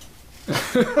dots.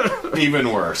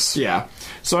 Even worse. Yeah.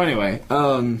 So anyway,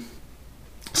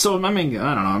 so I mean,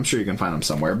 I don't know. I'm sure you can find them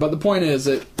somewhere. But the point is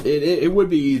that it would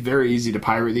be very easy to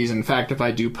pirate these. In fact, if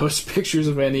I do post pictures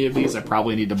of any of these, I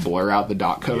probably need to blur out the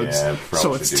dot codes, Yeah, probably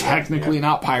so should it's do that, technically yeah.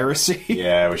 not piracy.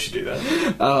 Yeah, we should do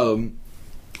that.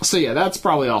 So yeah, that's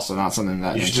probably also not something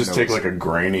that You should just Nintendo take was- like a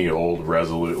grainy old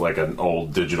like an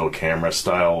old digital camera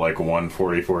style, like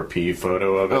 144p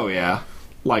photo of it. Oh yeah,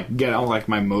 like get on like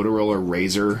my Motorola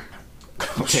Razr.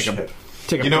 Take a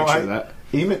You know, picture of that.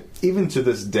 Even to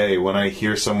this day, when I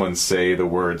hear someone say the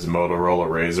words Motorola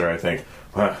Razr, I think,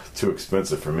 Too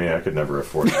expensive for me. I could never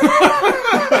afford it.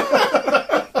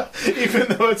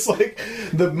 Even though it's like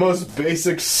the most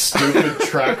basic, stupid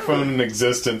track phone in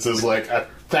existence is like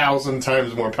 1,000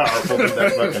 times more powerful than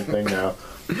that fucking thing now.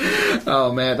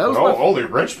 Oh man, that was only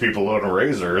rich people own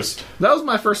razors. That was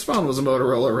my first phone. Was a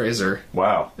Motorola Razr.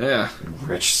 Wow. Yeah.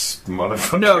 Rich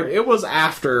motherfucker. No, it was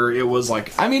after. It was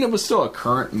like, I mean, it was still a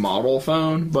current model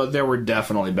phone, but there were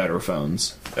definitely better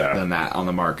phones than that on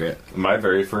the market. My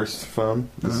very first phone.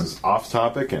 This is off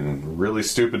topic and really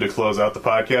stupid to close out the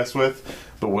podcast with,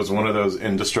 but was one of those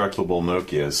indestructible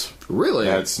Nokias. Really?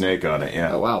 It had Snake on it.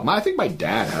 Yeah. Oh wow. I think my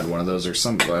dad had one of those or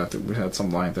something. I think we had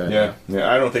something like that. Yeah.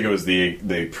 I don't think it was the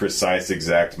precise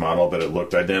exact model, but it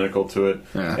looked identical to it,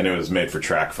 and it was made for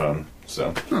track phone.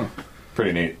 So,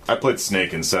 pretty neat. I played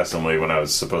Snake incessantly when I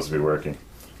was supposed to be working.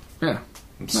 Yeah.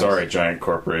 I'm sorry, giant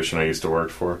corporation I used to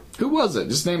work for. Who was it?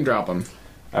 Just name drop him.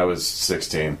 I was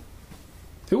 16.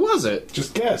 Who was it?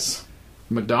 Just guess.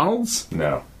 McDonald's?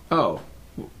 No. Oh.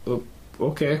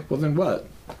 Okay. Well then what?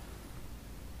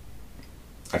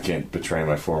 I can't betray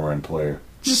my former employer.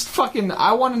 Just fucking,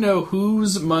 I want to know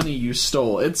whose money you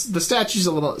stole. It's the statute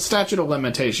of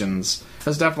limitations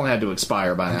has definitely had to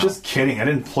expire by now. Just kidding. I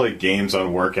didn't play games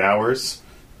on work hours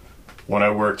when I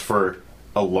worked for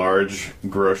a large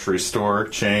grocery store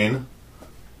chain.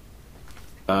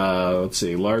 Let's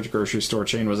see. Large grocery store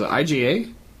chain. Was it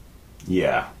IGA?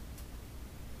 Yeah.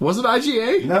 Was it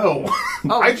IGA? No.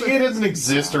 IGA doesn't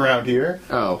exist around here.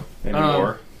 Oh.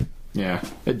 Anymore. Yeah.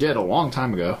 It did a long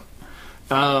time ago.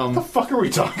 What the fuck are we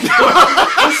talking about?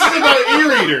 This is about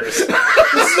e-readers.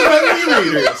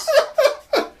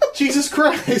 Jesus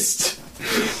Christ.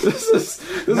 This is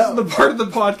the part of the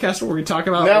podcast where we talk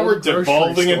about. Now we're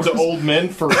devolving into old men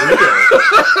for real.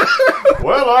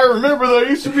 Well, I remember there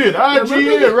used to be an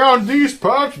IGA around these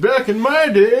parts back in my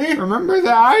day. Remember the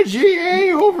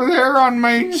IGA over there on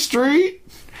Main Street?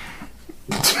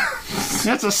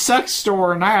 That's a sex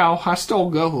store now. I still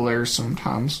go there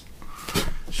sometimes.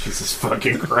 Jesus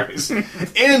fucking Christ.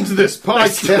 End this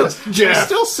podcast, Jeff. They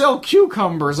still sell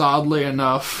cucumbers, oddly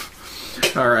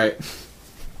enough. Alright.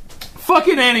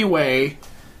 Fucking anyway.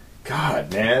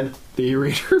 God, man. The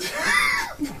e-reader.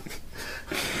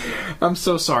 I'm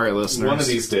so sorry, listeners. One of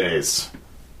these days.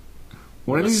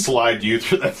 One of these... slide you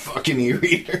through that fucking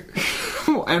e-reader.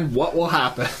 And what will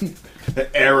happen?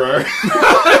 Error.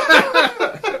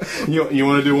 You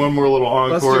want to do one more little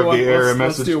encore of the error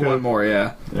message? Let's do one more,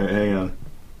 yeah. All right, hang on.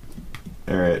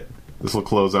 All right. This will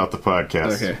close out the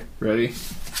podcast. Okay, ready?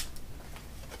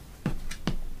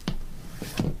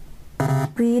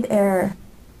 Read error.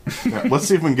 Right, let's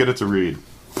see if we can get it to read.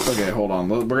 Okay, hold on.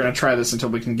 We're going to try this until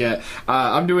we can get...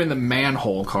 I'm doing the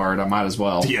manhole card. I might as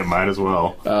well. Yeah, might as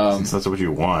well. Since that's what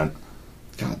you want.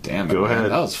 God damn it. Go man.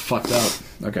 ahead. That was fucked up.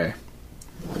 Okay.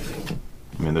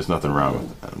 I mean, there's nothing wrong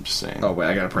with that. I'm just saying. Oh, wait.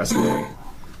 I got to press A.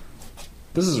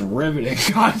 This is riveting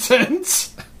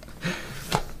content.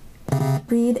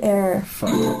 Read error.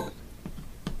 Fuck.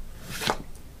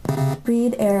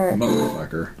 Read error.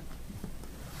 Motherfucker.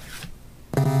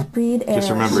 Read error. Just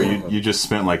remember, you just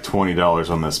spent like $20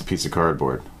 on this piece of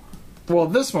cardboard. Well,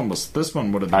 this one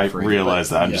would have been I free. realize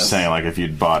that. I'm yes. just saying, like, if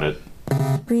you'd bought it.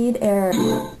 Read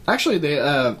error. Actually, they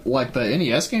like the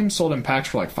NES game sold in packs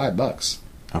for like $5.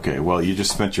 Okay, well, you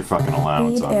just spent your fucking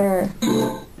allowance Read on error.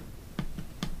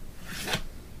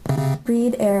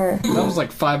 Read error. That was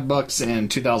like $5 in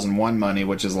 2001 money,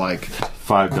 which is like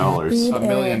 $5. $1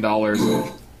 million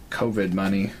of COVID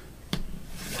money.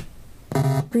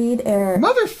 Read error.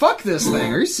 Motherfuck this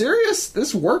thing. Are you serious?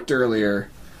 This worked earlier.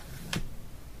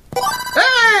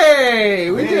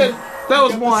 Hey! We did. That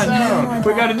was one.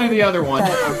 We gotta do the other one.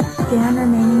 Scan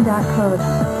remaining code.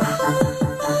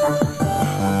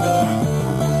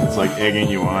 It's like egging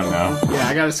you on now. Yeah,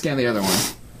 I gotta scan the other one.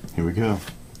 Here we go.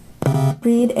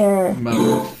 Read error.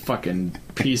 Motherfucking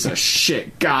piece of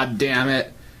shit. God damn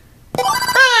it.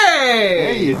 Hey!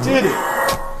 Hey, you did it!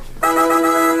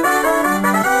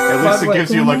 At least it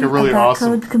gives you like a really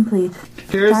awesome... Code complete.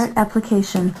 Start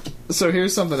application. So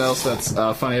here's something else that's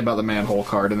funny about the manhole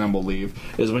card, and then we'll leave,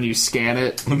 is when you scan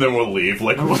it... And then we'll leave.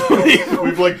 Like,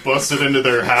 we've like busted into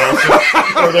their house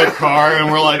or their car, and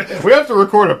we're like, we have to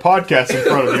record a podcast in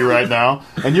front of you right now,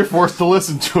 and you're forced to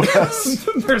listen to us.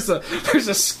 There's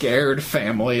a scared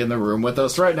family in the room with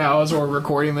us right now as we're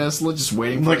recording this, just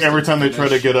waiting for Like, every time they try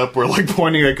to get up, we're like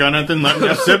pointing a gun at them, like,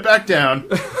 Jeff, sit back down.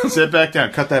 Sit back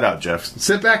down. Cut that out, Jeff.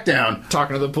 Sit back down.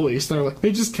 Talking to the police, and they're like,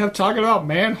 they just kept talking about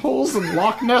manholes and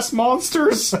Loch Ness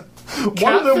monsters.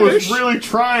 One of them was really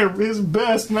trying his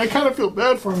best, and I kind of feel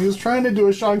bad for him. He was trying to do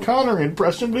a Sean Connery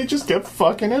impression, but he just kept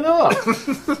fucking it up.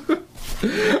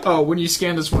 Oh, when you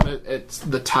scan this one, it's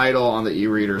the title on the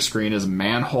e-reader screen is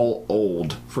Manhole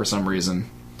Old for some reason.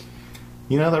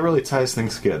 You know, that really ties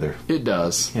things together. It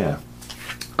does. Yeah.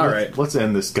 All right. Let's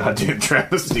end this goddamn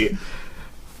travesty.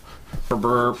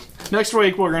 Next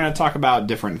week, we're going to talk about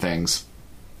different things.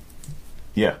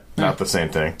 Yeah, not the same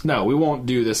thing. No, we won't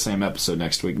do this same episode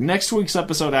next week. Next week's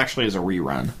episode actually is a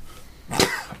rerun.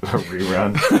 A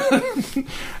rerun?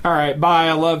 All right, bye.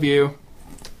 I love you.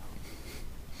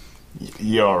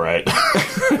 You all right?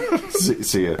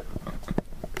 See ya.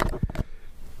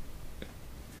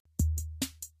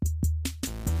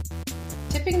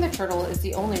 Tipping the Turtle is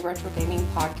the only retro gaming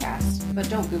podcast, but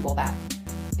don't Google that.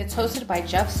 It's hosted by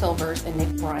Jeff Silvers and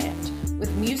Nick Bryant,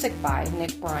 with music by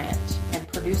Nick Bryant and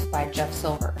produced by Jeff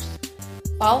Silvers.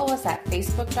 Follow us at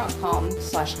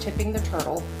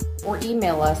facebook.com/tippingtheturtle or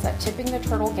email us at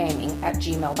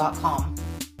tippingtheturtlegaming@gmail.com.